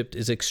in Egypt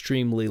is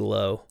extremely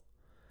low.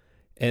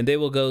 And there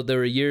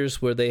are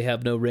years where they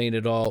have no rain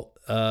at all.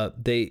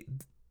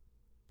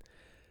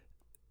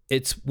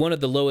 It's one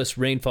of the lowest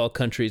rainfall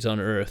countries on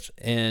earth.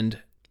 And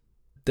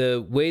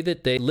the way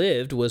that they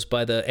lived was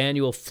by the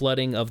annual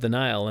flooding of the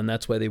Nile, and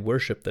that's why they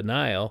worshiped the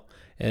Nile.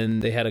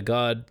 And they had a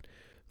god,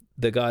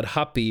 the god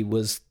Hapi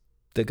was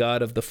the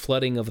god of the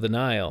flooding of the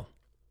Nile.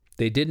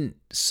 They didn't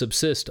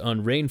subsist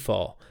on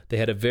rainfall. They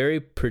had a very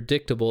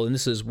predictable, and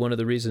this is one of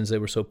the reasons they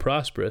were so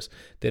prosperous,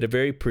 they had a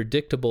very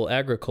predictable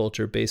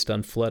agriculture based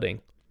on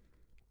flooding.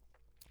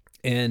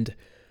 And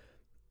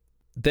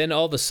then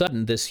all of a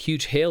sudden, this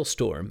huge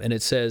hailstorm, and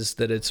it says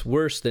that it's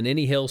worse than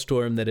any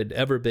hailstorm that had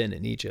ever been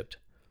in Egypt.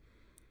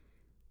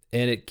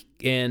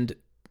 And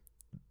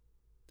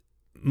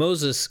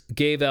Moses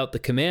gave out the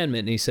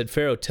commandment, and he said,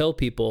 Pharaoh, tell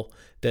people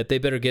that they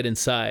better get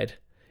inside.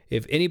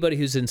 If anybody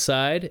who's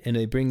inside and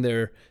they bring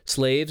their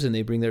slaves and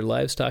they bring their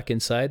livestock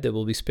inside, they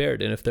will be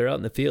spared. And if they're out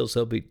in the fields,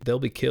 they'll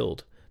be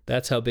killed.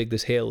 That's how big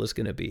this hail is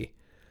going to be.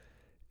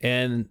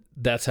 And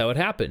that's how it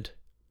happened.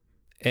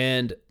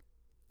 And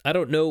I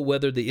don't know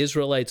whether the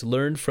Israelites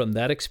learned from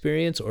that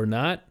experience or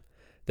not,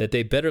 that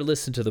they better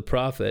listen to the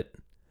prophet,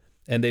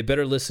 and they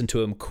better listen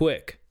to him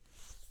quick.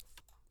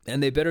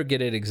 And they better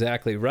get it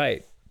exactly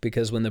right,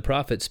 because when the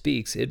prophet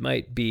speaks, it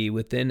might be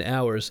within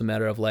hours a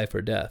matter of life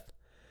or death.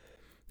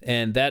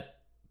 And that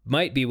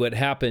might be what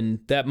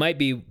happened. That might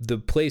be the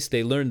place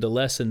they learned the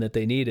lesson that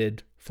they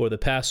needed for the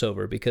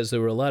Passover, because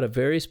there were a lot of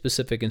very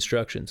specific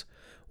instructions.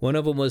 One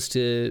of them was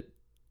to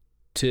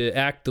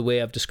act the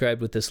way I've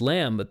described with this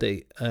lamb, but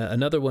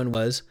another one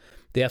was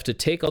they have to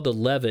take all the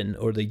leaven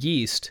or the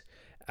yeast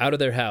out of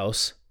their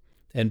house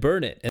and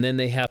burn it, and then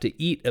they have to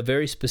eat a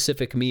very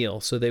specific meal.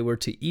 So they were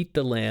to eat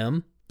the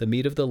lamb, the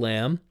meat of the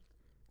lamb,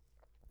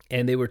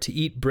 and they were to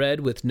eat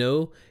bread with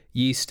no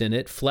yeast in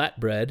it,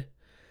 flat bread,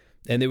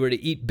 and they were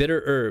to eat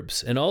bitter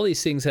herbs. And all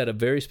these things had a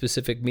very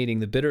specific meaning.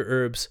 The bitter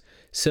herbs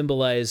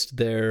symbolized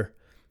their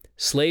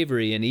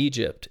slavery in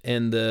Egypt,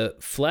 and the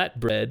flat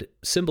bread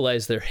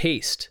symbolized their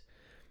haste.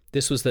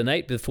 This was the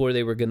night before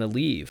they were going to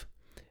leave.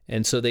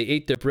 And so they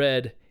ate their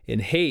bread in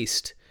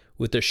haste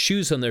with their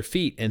shoes on their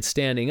feet and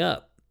standing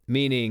up,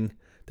 meaning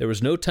there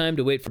was no time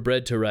to wait for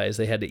bread to rise.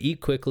 They had to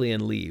eat quickly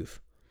and leave.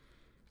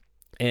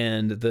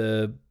 And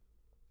the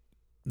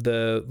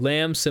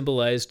lamb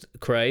symbolized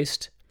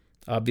Christ,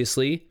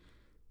 obviously.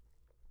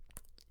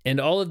 And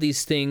all of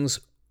these things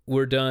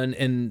were done,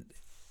 and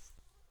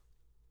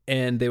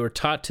they were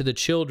taught to the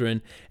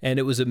children, and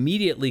it was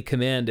immediately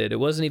commanded. It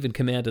wasn't even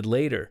commanded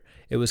later.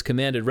 It was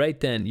commanded right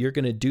then. You're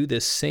going to do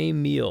this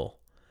same meal.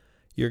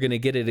 You're going to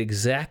get it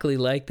exactly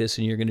like this,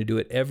 and you're going to do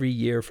it every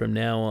year from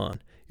now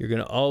on. You're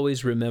going to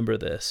always remember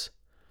this.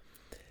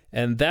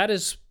 And that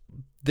is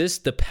this.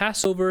 The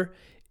Passover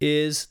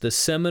is the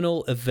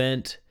seminal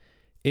event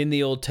in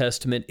the Old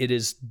Testament. It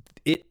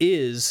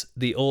is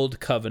the Old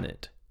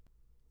Covenant.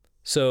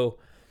 So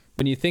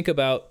when you think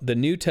about the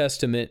New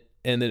Testament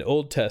and the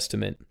Old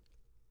Testament,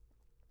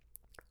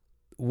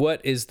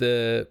 what does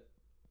that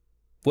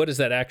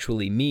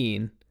actually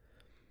mean?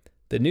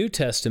 The New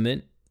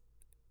Testament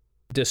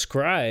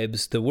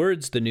describes, the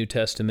words the New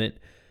Testament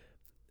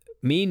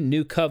mean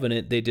new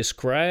covenant, they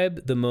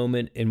describe the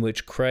moment in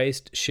which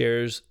Christ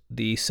shares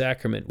the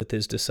sacrament with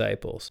his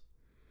disciples.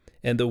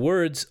 And the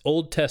words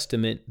Old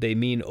Testament, they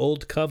mean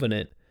Old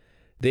Covenant.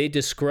 They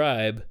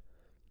describe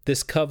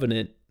this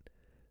covenant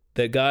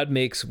that God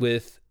makes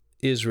with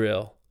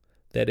Israel,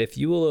 that if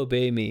you will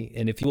obey me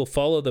and if you will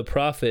follow the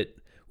prophet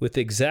with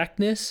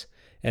exactness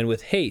and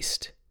with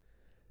haste,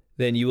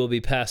 then you will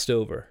be passed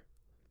over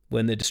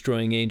when the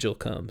destroying angel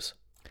comes.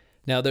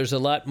 Now, there's a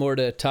lot more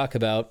to talk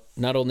about,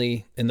 not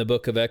only in the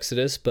book of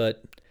Exodus,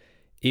 but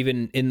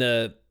even in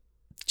the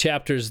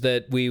chapters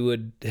that we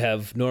would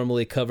have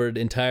normally covered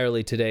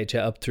entirely today,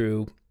 up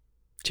through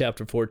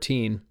chapter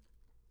 14.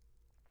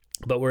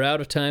 But we're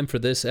out of time for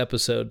this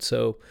episode,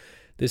 so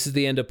this is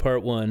the end of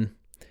part 1.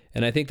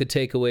 And I think the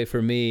takeaway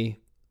for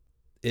me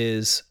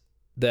is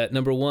that,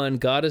 number 1,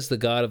 God is the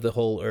God of the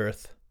whole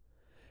earth.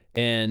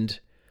 And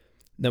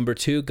number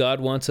 2, God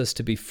wants us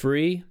to be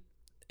free,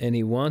 and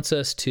he wants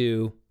us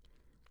to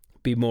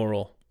be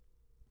moral.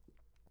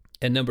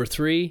 And number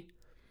 3,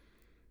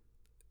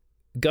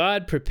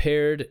 God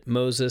prepared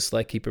Moses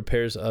like he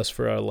prepares us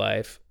for our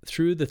life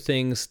through the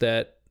things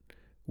that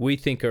we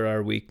think are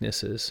our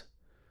weaknesses.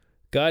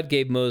 God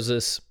gave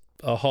Moses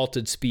a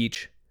halted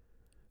speech.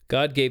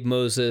 God gave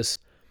Moses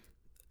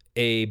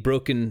a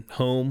broken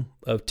home,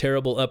 a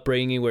terrible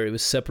upbringing where he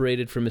was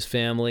separated from his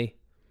family.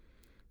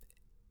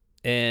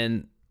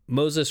 And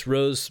Moses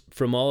rose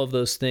from all of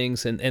those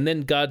things, and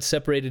then God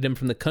separated him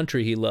from the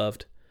country he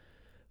loved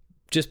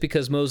just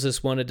because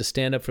Moses wanted to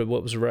stand up for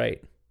what was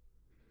right.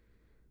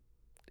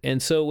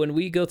 And so when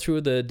we go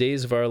through the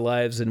days of our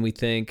lives and we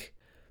think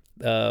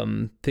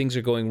things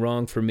are going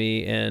wrong for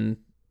me, and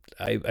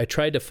I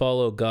tried to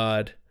follow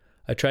God,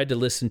 I tried to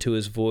listen to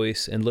his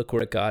voice, and look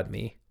where it got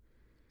me.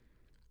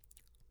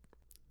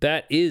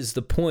 That is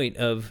the point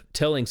of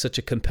telling such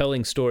a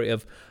compelling story,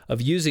 of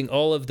using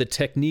all of the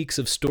techniques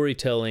of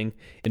storytelling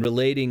in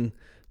relating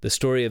the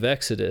story of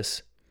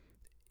Exodus,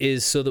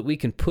 is so that we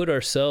can put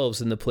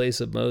ourselves in the place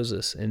of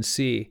Moses and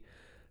see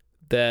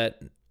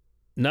that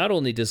not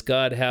only does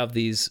God have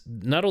these,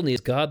 not only is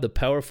God the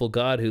powerful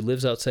God who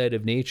lives outside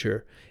of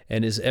nature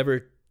and is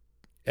ever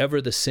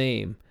the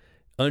same,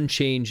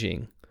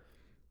 unchanging,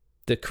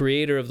 the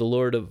creator of the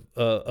Lord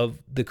of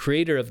the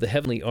creator of the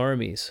heavenly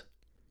armies,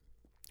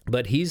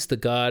 but he's the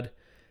God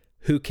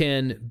who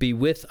can be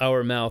with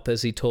our mouth,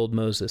 as he told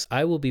Moses,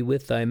 I will be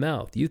with thy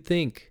mouth. You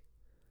think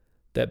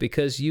that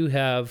because you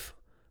have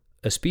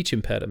a speech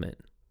impediment,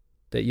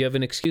 that you have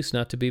an excuse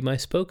not to be my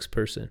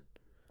spokesperson.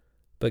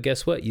 But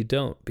guess what? You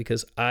don't,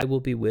 because I will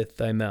be with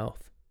thy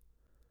mouth.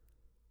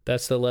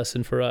 That's the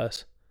lesson for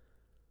us.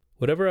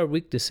 Whatever our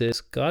weakness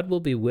is, God will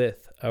be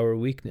with our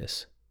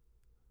weakness.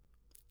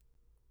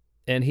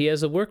 And he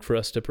has a work for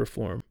us to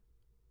perform.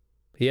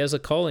 He has a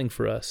calling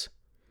for us.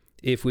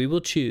 If we will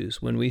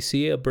choose, when we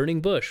see a burning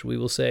bush, we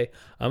will say,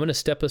 I'm going to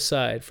step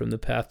aside from the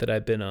path that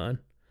I've been on,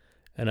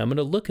 and I'm going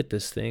to look at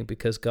this thing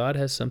because God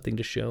has something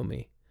to show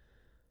me.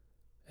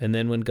 And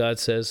then when God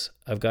says,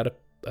 I've got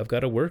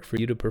a work for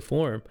you to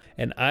perform,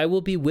 and I will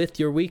be with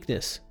your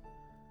weakness,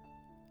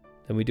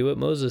 then we do what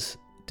Moses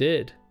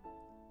did,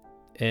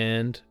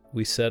 and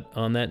we set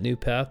on that new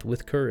path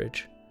with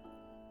courage.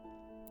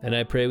 And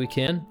I pray we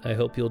can. I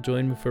hope you'll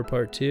join me for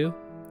part 2.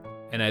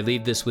 And I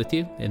leave this with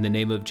you in the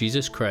name of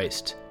Jesus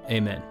Christ.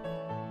 Amen.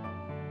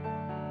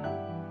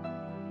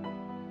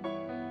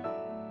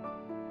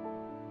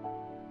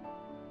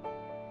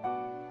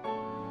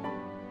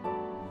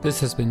 This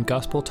has been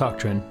Gospel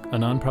Doctrine, a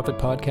nonprofit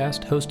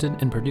podcast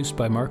hosted and produced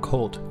by Mark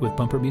Holt, with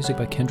bumper music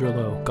by Kendra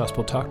Lowe.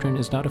 Gospel Doctrine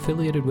is not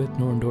affiliated with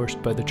nor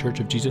endorsed by The Church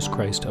of Jesus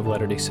Christ of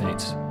Latter-day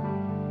Saints.